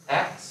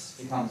 X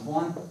becomes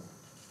 1.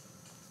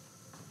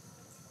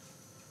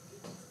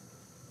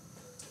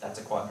 That's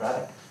a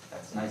quadratic.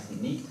 That's nice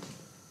and neat.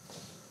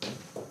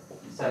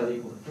 You set it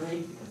equal to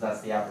 3 because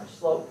that's the average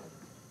slope.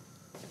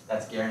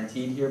 That's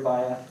guaranteed here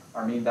by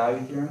our mean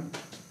value theorem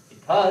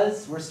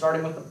because we're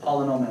starting with a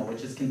polynomial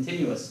which is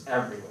continuous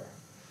everywhere.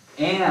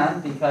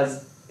 And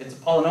because it's a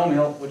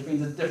polynomial, which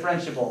means it's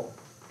differentiable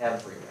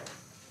everywhere.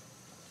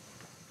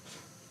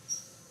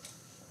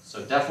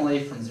 So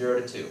definitely from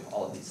 0 to 2,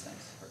 all of these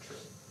things are true.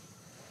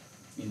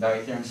 Mean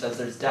value theorem says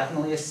there's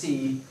definitely a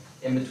c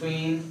in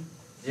between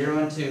 0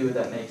 and 2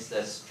 that makes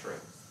this true.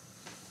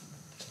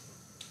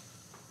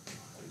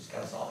 We just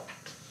gotta solve it.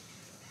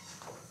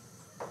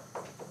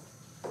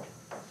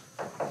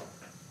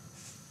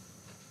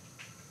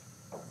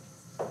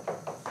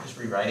 Just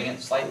rewriting it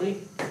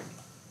slightly.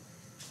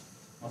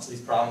 Most of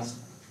these problems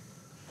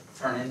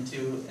turn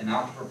into an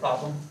algebra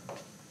problem.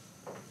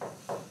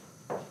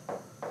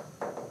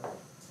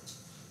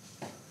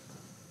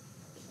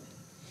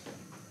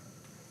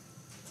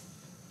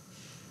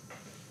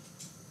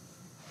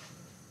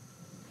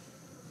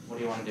 What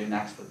do you want to do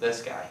next with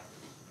this guy?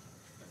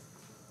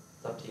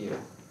 It's up to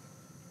you.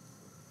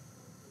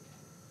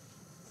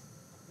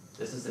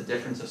 This is the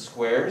difference of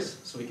squares,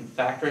 so we can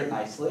factor it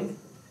nicely,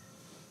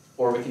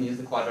 or we can use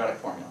the quadratic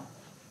formula.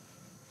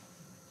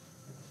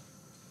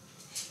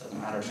 Doesn't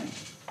matter to me.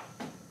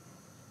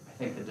 I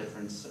think the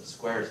difference of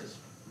squares is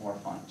more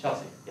fun.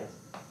 Chelsea, yes?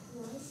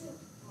 Why is it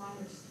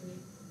minus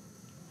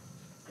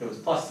 3? It was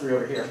plus 3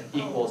 over here,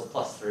 equals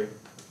plus 3.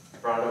 I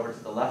brought it over to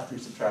the left through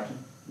subtraction.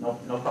 No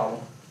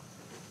problem.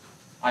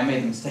 I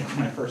made the mistake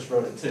when I first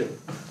wrote it too.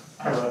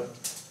 I wrote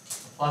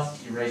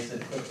plus, erased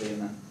it quickly,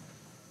 and then,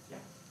 yeah.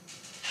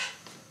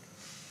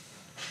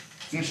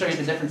 I'm going to show you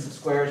the difference of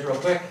squares real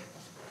quick.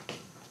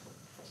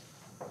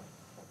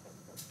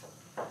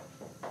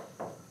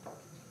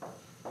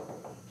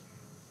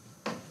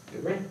 Do you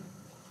agree?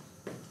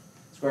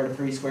 Square root of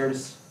 3 squared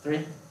is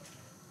 3.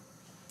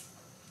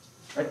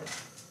 Right?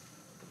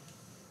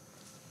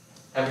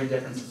 Every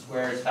difference of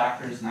squares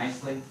factors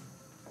nicely.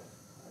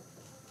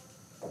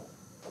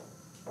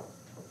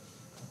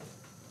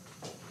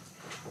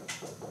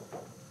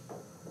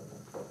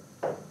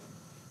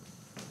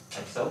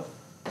 Like so.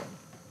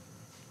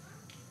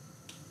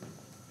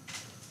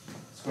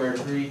 Square root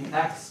of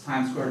 3x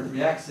times square root of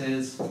 3x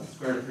is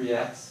square root of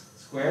 3x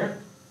squared.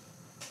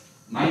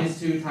 Minus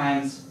 2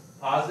 times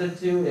positive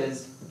 2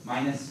 is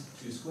minus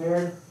 2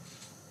 squared.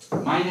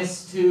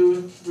 Minus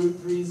 2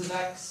 root 3's of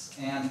x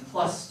and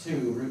plus 2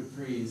 root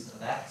 3's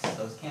of x.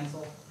 Those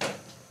cancel.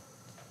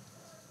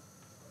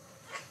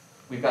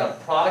 We've got a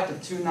product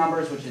of two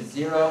numbers, which is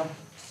 0.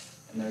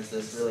 And there's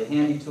this really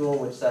handy tool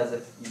which says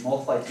if you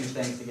multiply two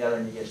things together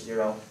and you get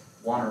 0,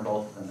 one or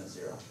both of them is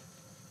 0.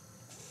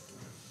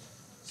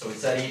 So we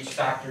set each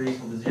factor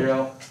equal to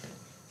 0.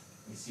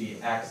 We see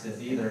x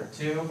is either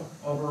 2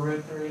 over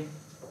root 3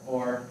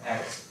 or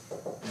x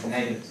is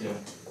negative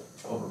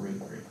 2 over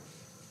root 3.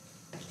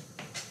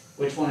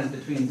 Which one is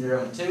between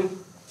 0 and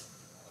 2?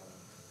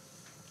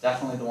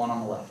 Definitely the one on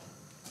the left.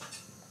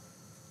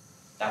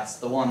 That's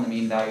the one the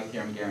mean value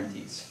theorem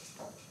guarantees.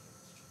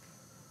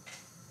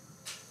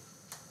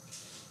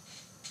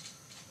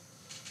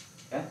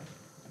 Okay?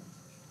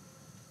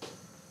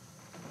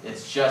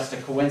 It's just a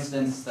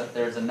coincidence that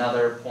there's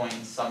another point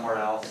somewhere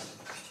else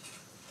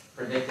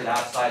predicted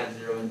outside of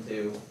 0 and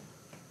 2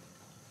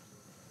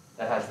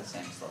 that has the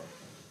same slope.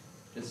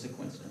 Just a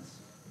coincidence.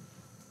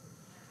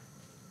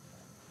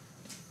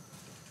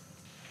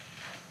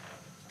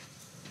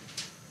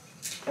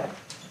 Okay.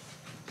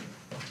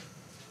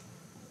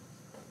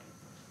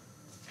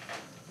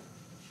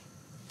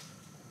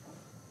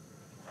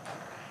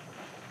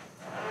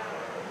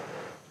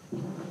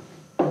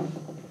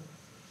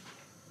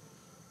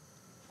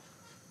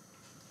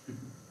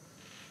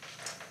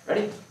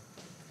 Ready?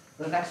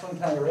 For the next one,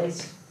 can I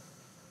erase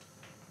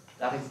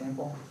that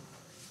example?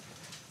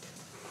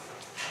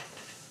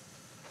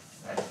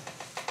 Right.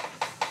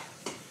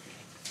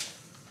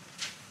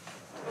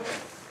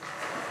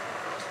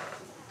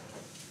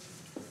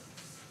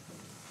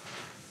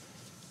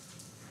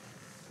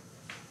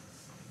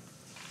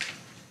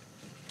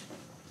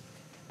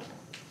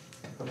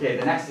 Okay,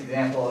 the next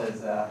example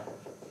is a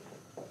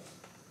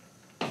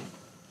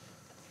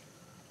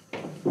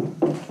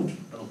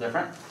little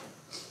different.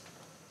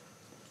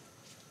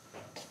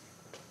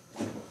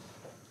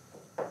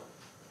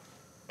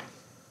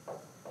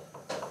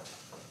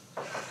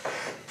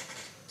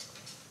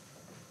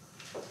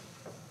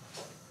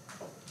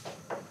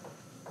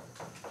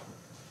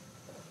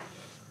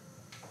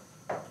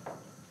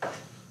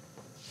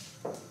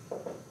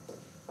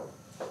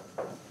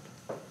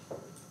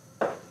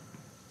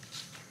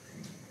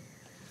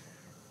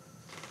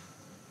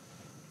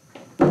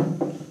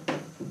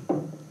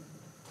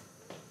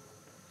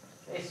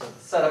 Okay, so the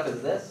setup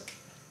is this.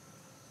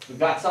 We've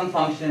got some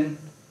function.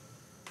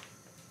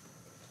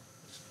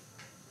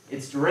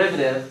 Its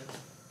derivative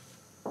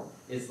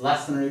is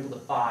less than or equal to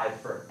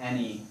 5 for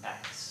any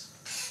x.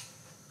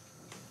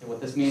 Okay, what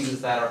this means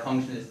is that our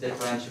function is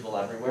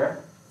differentiable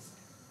everywhere.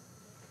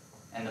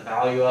 And the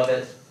value of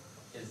it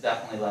is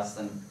definitely less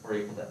than or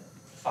equal to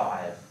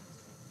 5,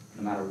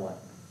 no matter what.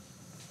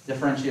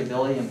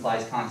 Differentiability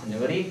implies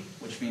continuity,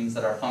 which means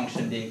that our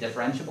function being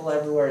differentiable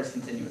everywhere is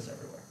continuous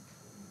everywhere.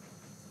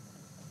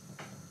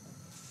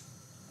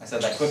 I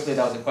said that quickly.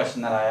 That was a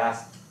question that I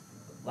asked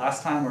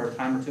last time or a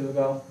time or two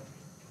ago.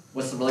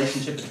 What's the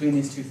relationship between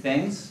these two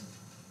things?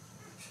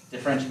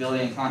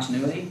 Differentiability and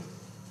continuity.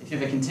 If you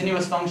have a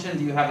continuous function,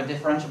 do you have a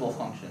differentiable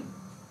function?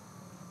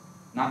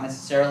 Not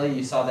necessarily.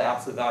 You saw the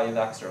absolute value of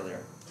x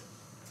earlier.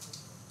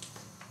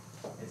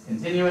 It's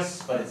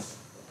continuous, but it's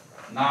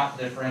not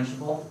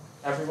differentiable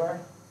everywhere.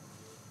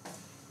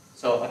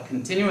 So a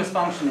continuous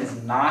function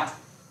is not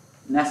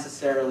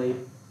necessarily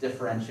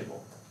differentiable.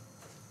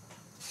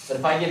 But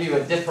if I give you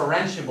a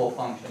differentiable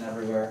function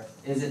everywhere,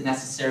 is it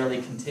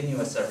necessarily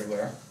continuous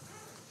everywhere?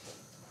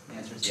 The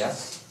answer is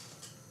yes.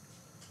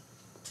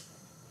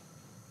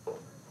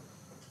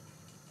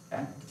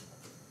 Okay.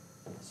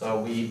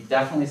 So we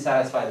definitely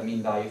satisfy the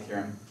mean value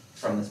theorem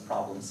from this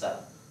problem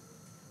set.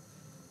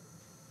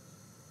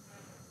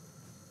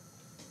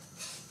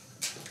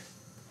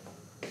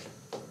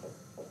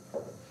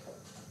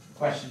 The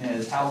question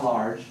is, how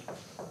large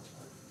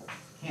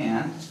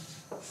can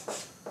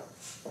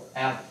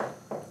f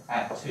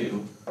at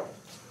 2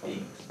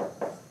 be?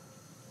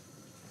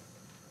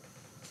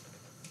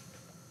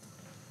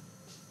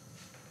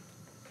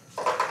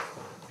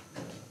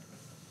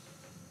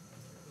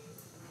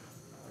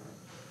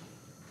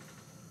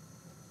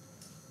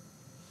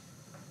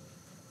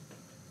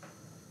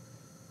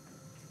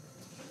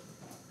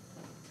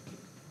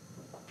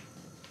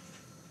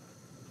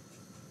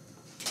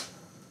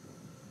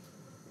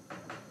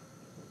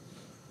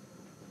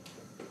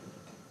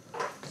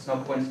 It's no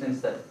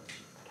coincidence that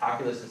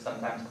calculus is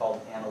sometimes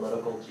called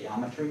analytical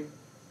geometry.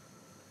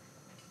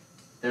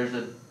 There's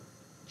a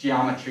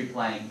geometry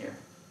playing here.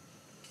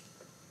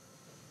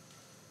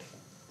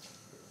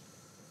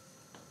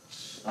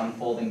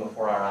 Unfolding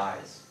before our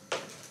eyes.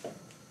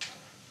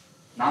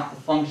 Not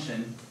the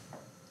function,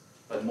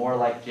 but more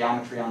like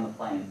geometry on the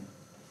plane.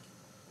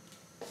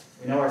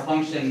 We know our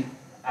function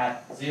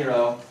at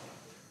 0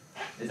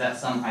 is at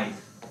some height.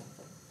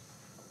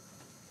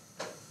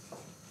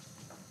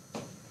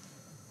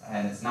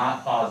 And it's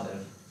not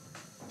positive.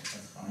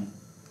 That's funny.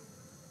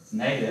 It's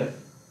negative.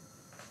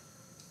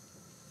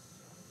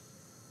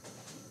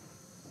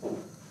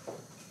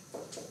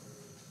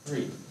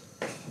 Three.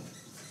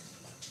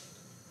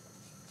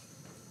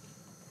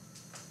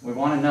 We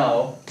want to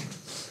know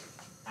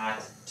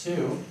at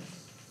 2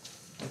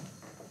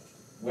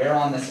 where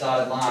on this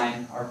dotted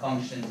line our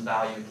function's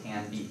value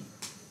can be.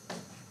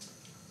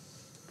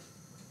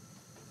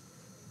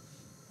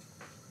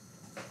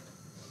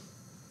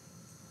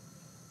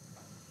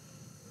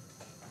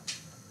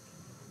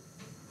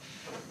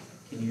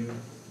 Can you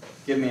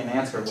give me an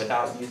answer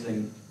without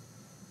using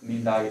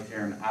mean value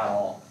theorem at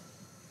all?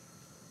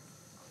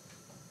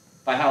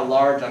 By how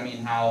large, I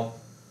mean how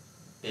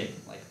big,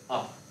 like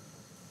up.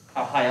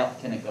 How high up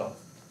can it go?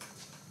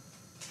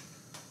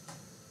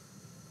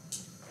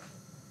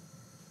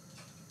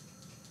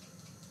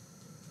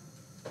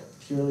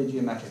 Purely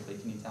geometrically,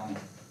 can you tell me?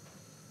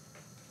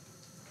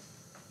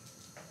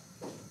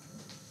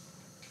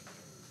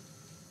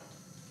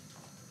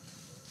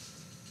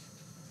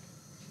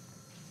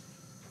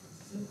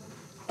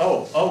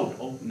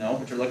 Oh, no,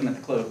 but you're looking at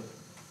the clue.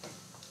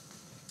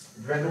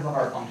 The derivative of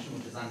our function,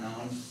 which is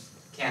unknown,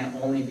 can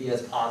only be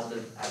as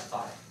positive as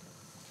 5.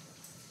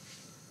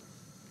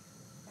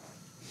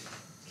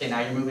 Okay,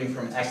 now you're moving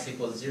from x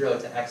equals 0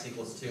 to x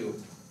equals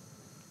 2.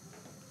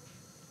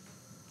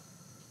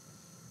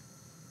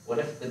 What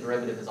if the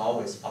derivative is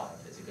always 5?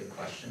 Is a good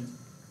question.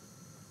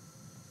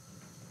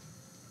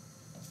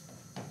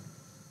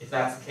 If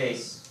that's the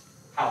case,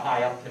 how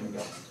high up can we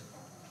go?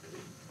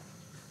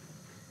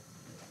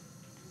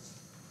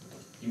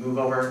 You move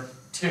over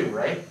 2,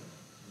 right?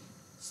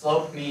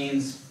 Slope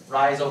means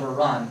rise over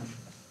run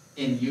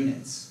in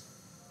units.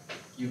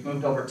 You've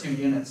moved over 2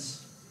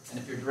 units, and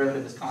if your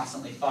derivative is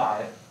constantly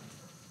 5,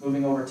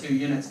 moving over 2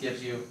 units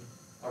gives you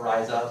a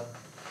rise of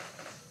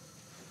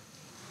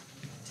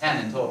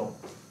 10 in total.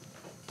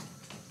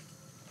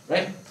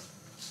 Right?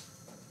 Does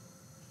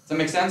that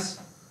make sense?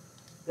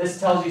 This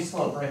tells you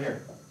slope right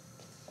here.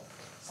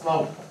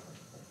 Slope.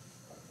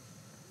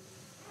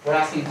 We're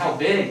asking how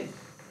big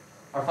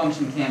our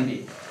function can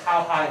be.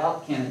 How high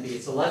up can it be?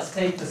 So let's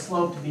take the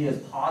slope to be as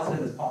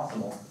positive as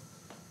possible.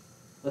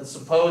 Let's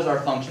suppose our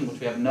function, which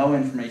we have no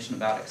information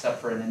about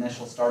except for an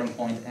initial starting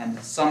point and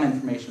some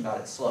information about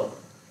its slope.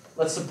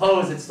 Let's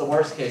suppose it's the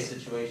worst case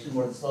situation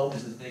where the slope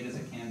is as big as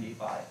it can be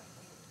 5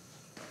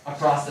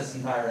 across this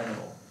entire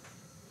interval.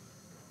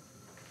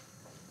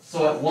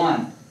 So at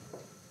 1,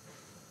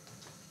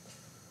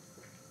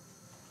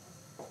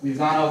 we've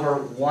gone over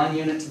 1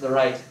 unit to the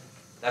right.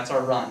 That's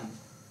our run.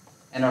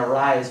 And our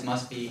rise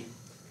must be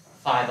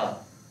 5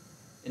 up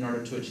in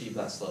order to achieve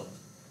that slope.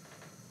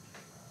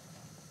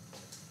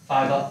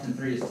 5 up and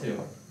 3 is 2.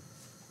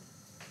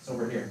 So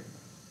we're here.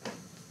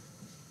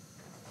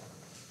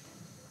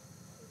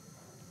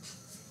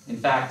 In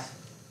fact,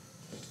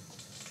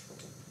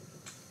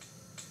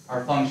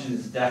 our function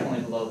is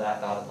definitely below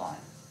that dotted line.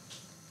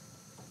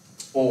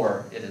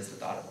 Or it is the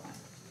dotted line.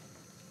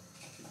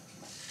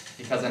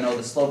 Because I know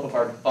the slope of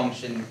our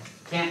function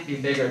can't be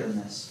bigger than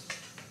this.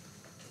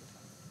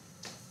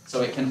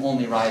 So it can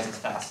only rise as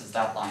fast as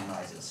that line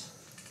rises.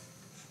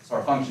 So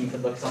our function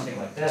could look something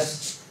like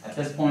this at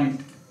this point,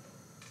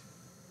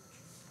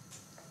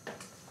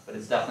 but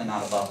it's definitely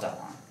not above that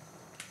line.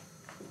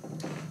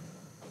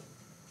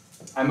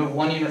 I move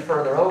 1 unit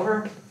further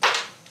over,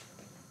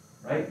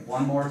 right?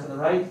 1 more to the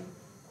right,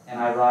 and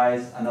I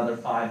rise another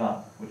 5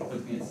 up, which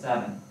puts me at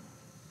 7.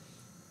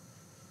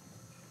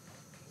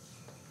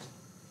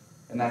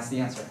 And that's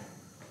the answer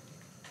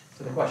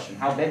to the question.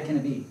 How big can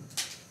it be?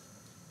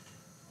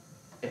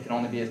 It can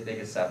only be as big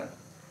as 7.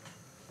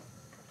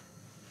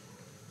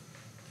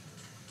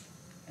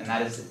 And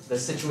that is the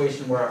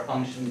situation where our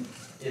function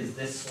is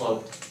this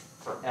sloped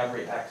for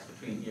every x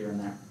between here and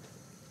there.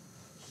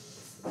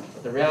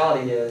 But the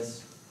reality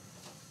is,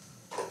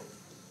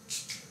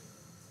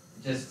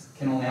 it just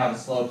can only have a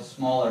slope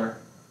smaller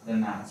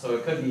than that. So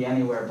it could be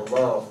anywhere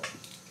below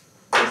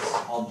this,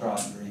 I'll draw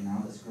it in green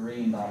now, this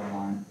green dotted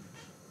line.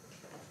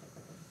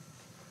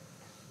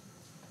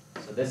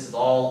 So this is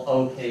all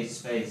OK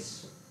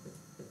space.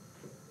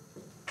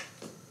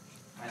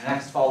 My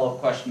next follow-up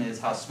question is,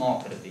 how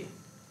small could it be?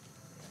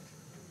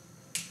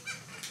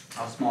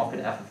 How small could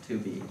f of 2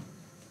 be,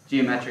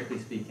 geometrically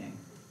speaking?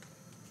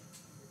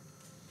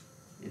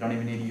 You don't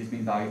even need to use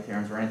mean value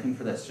theorems or anything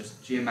for this,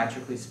 just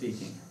geometrically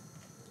speaking.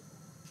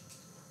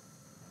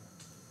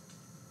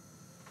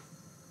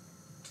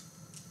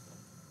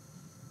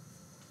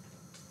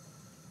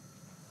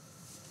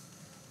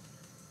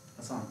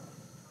 What's on?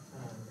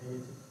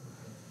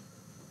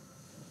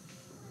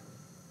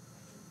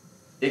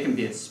 It can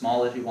be as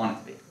small as you want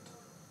it to be.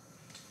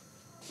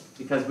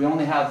 Because we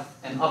only have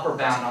an upper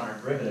bound on our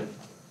derivative.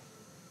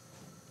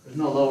 There's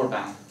no lower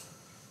bound.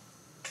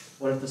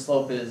 What if the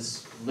slope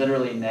is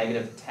literally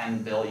negative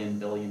 10 billion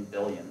billion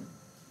billion?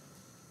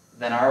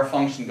 Then our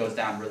function goes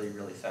down really,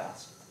 really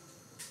fast.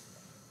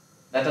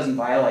 That doesn't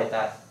violate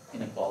that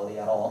inequality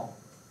at all.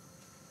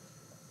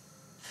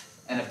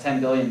 And if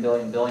 10 billion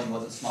billion billion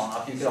wasn't small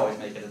enough, you could always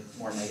make it a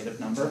more negative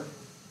number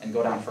and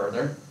go down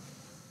further.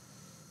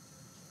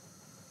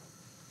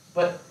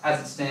 But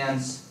as it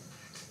stands,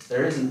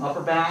 there is an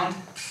upper bound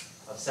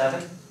of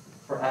 7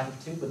 for f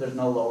of 2, but there's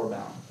no lower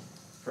bound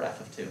for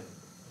f of 2.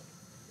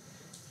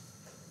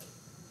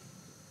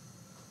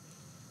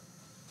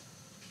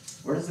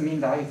 Where does the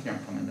mean value theorem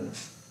come into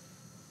this?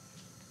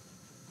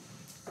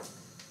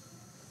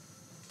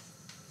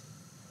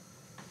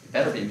 It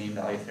better be a mean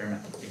value theorem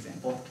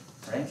example,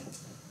 right?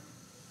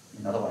 I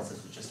mean, otherwise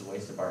this was just a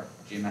waste of our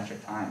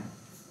geometric time.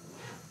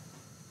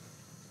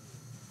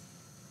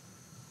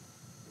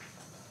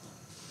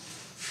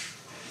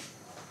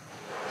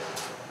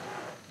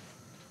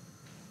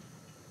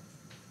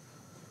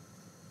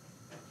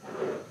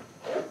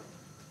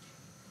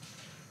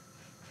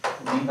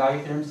 The mean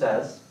value theorem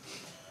says,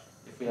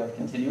 if we have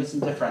continuous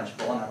and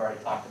differentiable, and I've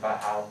already talked about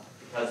how,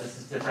 because this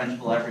is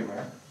differentiable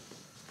everywhere,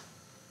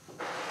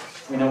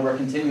 we know we're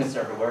continuous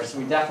everywhere, so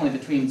we definitely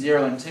between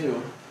 0 and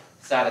 2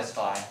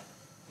 satisfy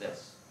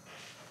this,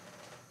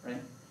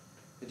 right?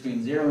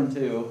 Between 0 and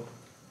 2,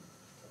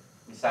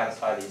 we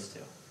satisfy these two.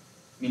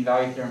 Mean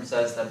value theorem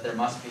says that there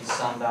must be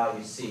some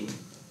value c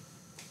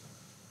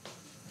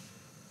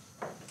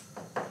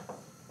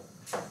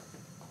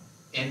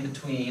in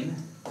between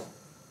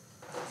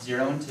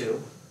 0 and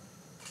 2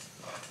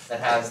 that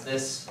has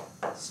this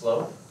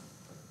slope,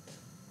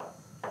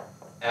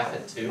 f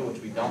at 2,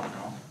 which we don't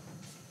know,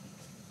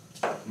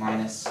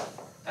 minus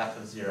f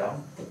of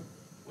 0,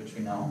 which we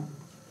know,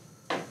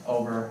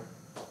 over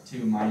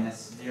 2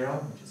 minus 0,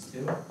 which is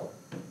 2.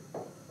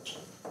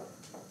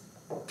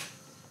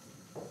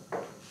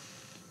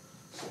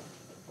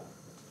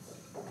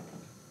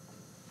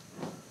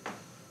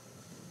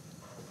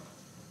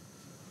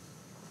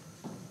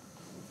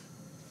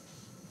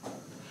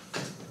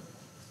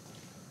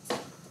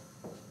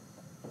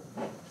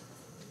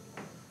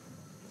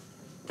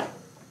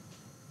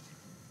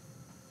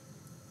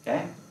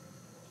 Okay?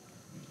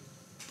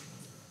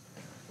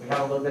 We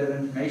have a little bit of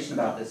information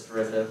about this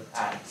derivative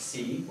at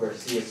c, where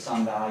c is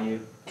some value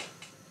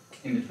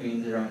in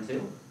between 0 and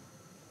 2.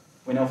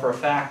 We know for a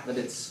fact that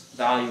its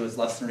value is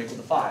less than or equal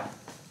to 5.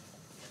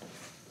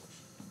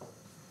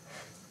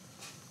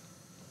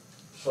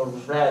 So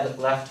read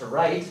left to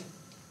right,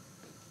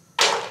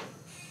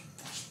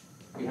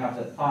 we have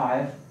that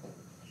 5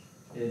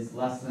 is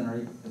less than or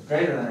equal, is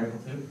greater than or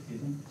equal to,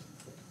 excuse me,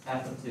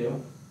 f of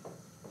 2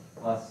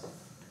 plus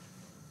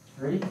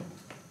 3. Did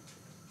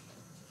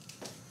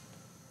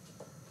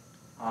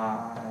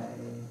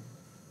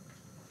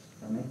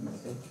I make a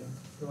mistake here?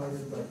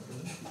 Divided by 2.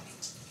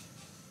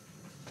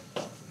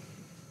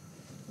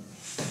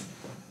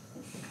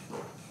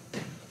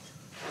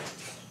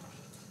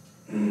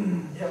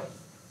 Yep,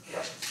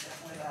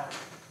 definitely that.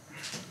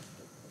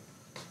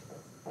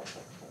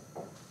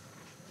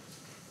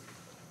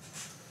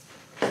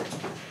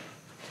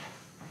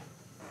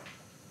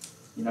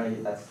 You know,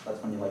 that's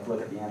when you like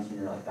look at the answer and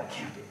you're like, that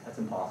can't be, that's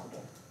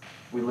impossible.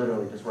 We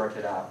literally just worked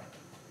it out.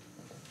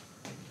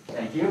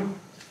 Thank you.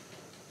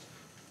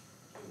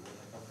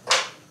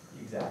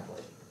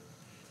 Exactly.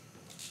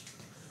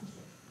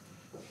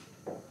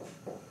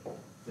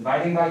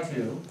 Dividing by 2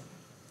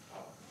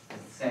 is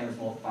the same as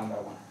multiplying by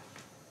 1/2.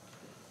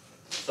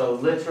 So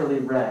literally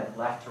read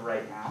left to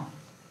right now.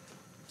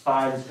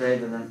 5 is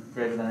greater than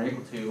or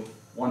equal to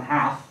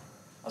 1/2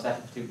 of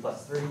f of 2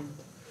 plus 3.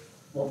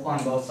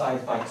 Multiplying both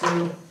sides by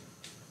 2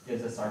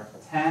 gives us our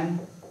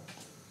 10.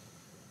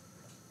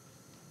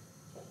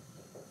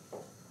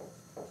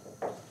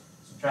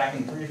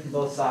 Subtracting 3 from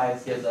both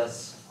sides gives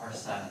us our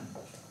 7.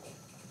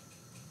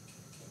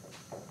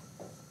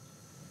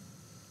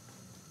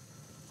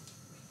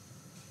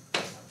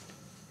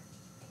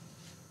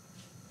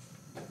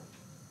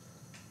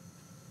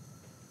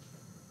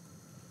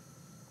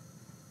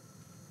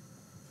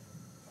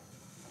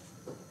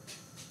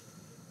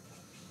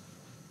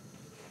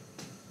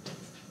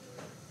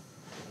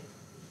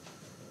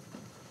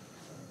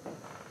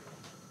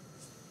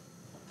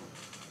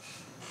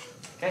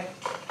 Okay?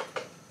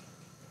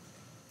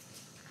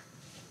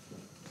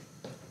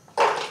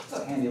 It's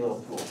a handy little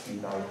tool, mean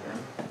value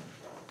theorem.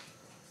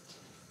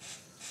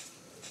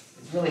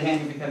 It's really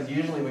handy because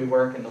usually we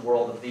work in the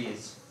world of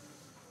these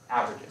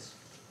averages.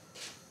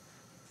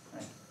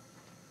 Right?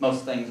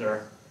 Most things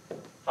are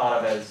thought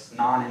of as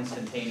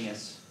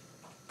non-instantaneous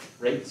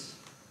rates.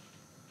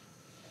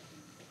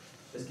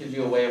 This gives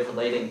you a way of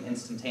relating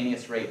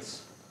instantaneous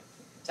rates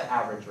to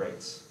average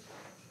rates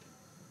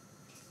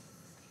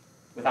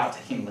without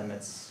taking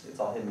limits. It's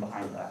all hidden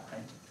behind that,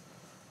 right?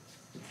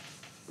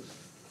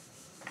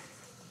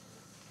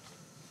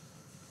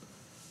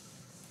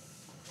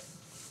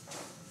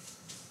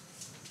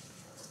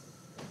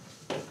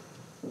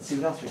 Let's see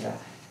what else we got.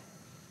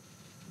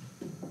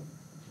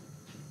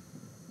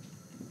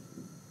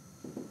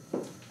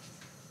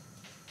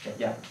 Okay,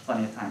 yeah,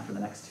 plenty of time for the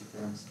next two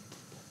theorems.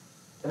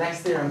 The next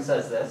theorem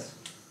says this.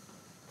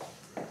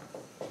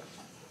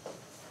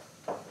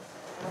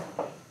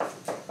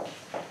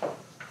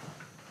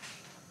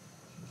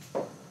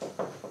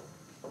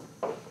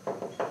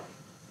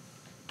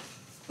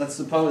 Let's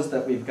suppose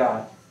that we've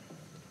got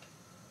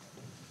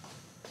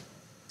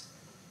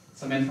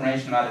some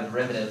information about a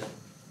derivative.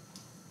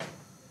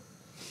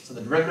 So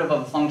the derivative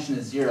of a function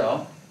is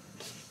 0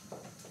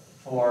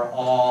 for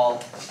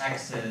all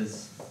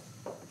x's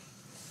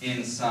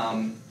in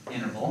some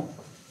interval.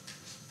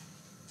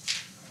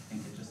 I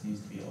think it just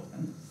needs to be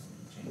open, so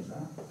we change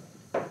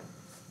that.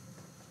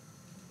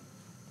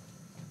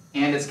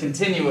 And it's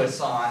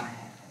continuous on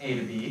a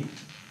to b.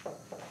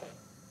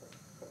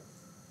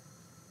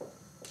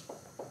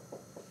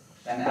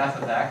 Then f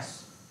of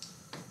x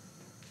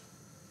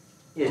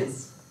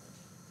is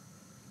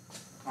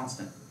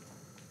constant.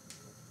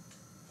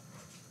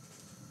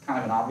 Kind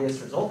of an obvious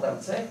result, I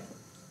would say.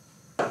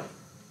 But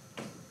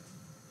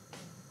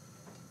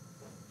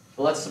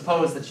let's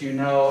suppose that you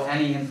know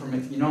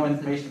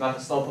information about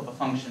the slope of a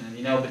function, and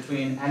you know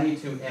between any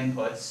two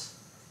inputs,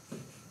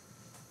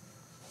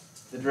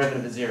 the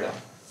derivative is 0.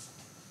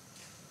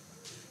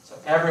 So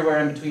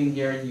everywhere in between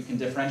here, you can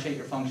differentiate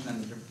your function,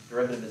 and the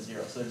derivative is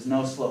 0. So there's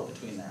no slope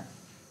between there.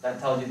 That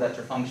tells you that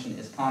your function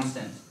is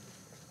constant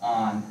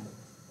on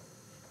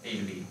a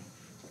to b,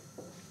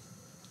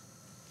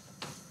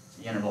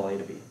 the interval a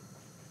to b.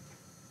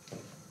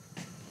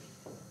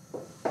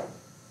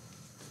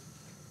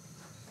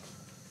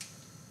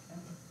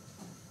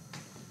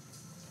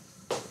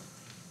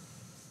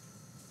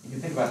 You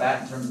can think about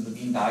that in terms of the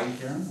mean value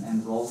theorem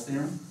and Rolle's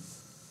theorem.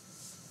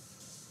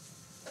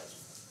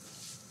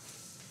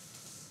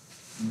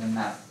 And then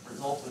that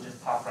result will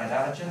just pop right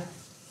out at you.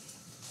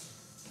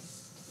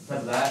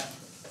 Because of that,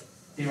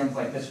 theorems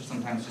like this are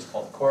sometimes just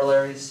called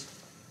corollaries.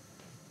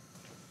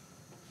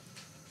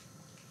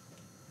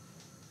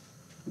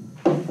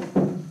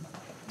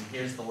 And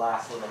here's the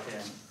last little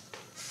theorem.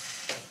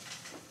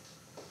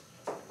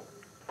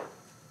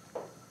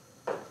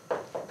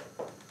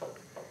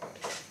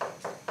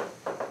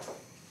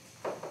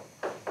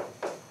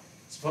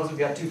 Suppose we've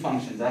got two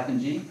functions, f and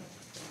g.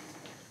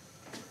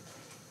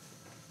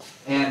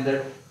 and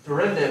their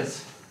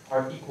derivatives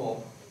are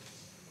equal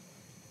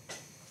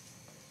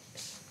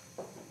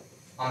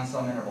on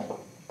some interval.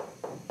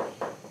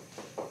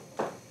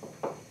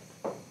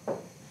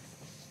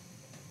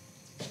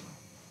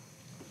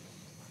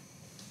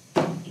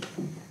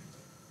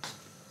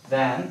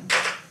 Then,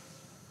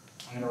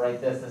 I'm going to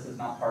write this. This is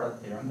not part of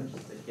the theorem, but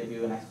just to give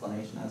you an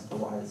explanation as to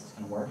why this is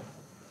going to work.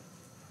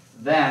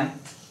 Then,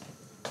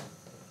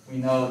 we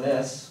know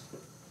this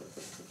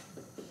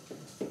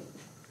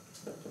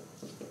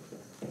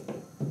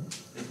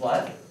is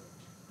what?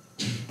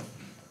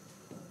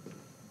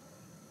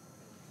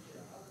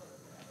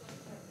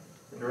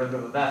 The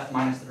derivative of f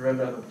minus the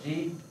derivative of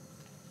g.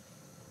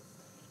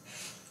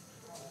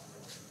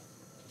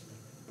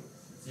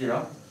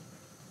 0.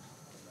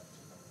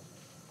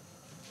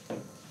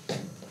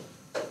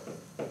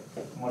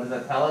 And what does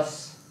that tell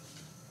us?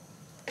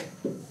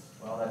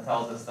 Well, that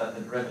tells us that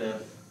the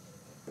derivative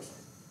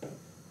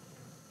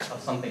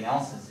of something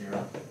else is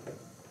 0.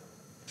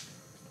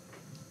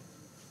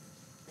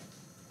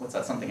 What's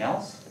that something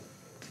else?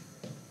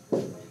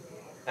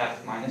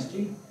 F minus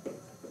g.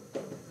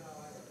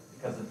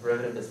 Because the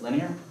derivative is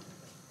linear.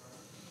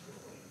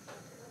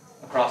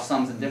 Across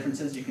sums and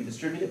differences, you can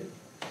distribute it.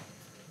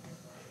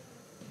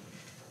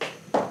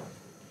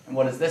 And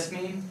what does this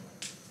mean?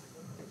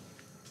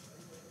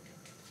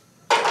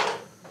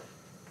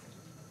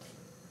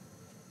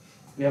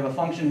 We have a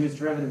function whose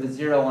derivative is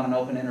 0 on an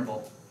open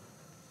interval.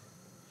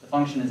 The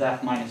function is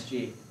f minus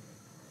g.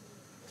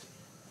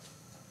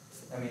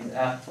 That means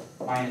f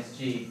minus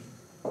g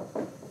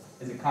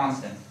is a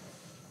constant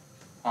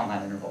on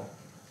that interval,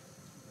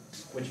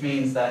 which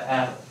means that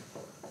f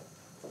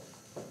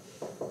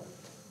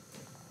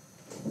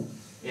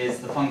is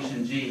the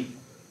function g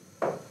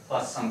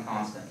plus some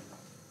constant.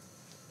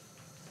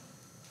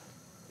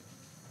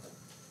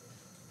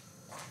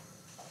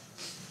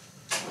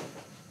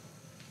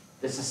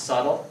 This is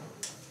subtle,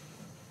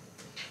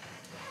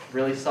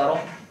 really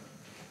subtle,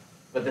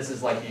 but this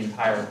is like the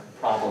entire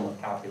problem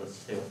of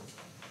calculus 2.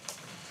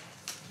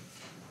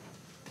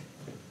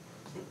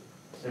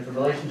 There's a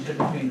relationship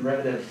between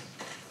derivatives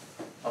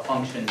of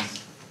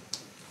functions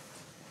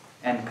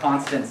and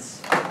constants,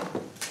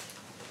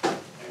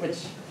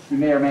 which you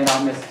may or may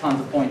not miss tons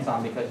of points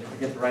on because you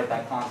forget to write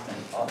that constant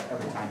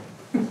every time.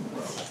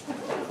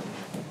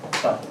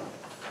 So,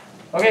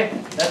 okay,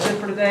 that's it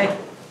for today.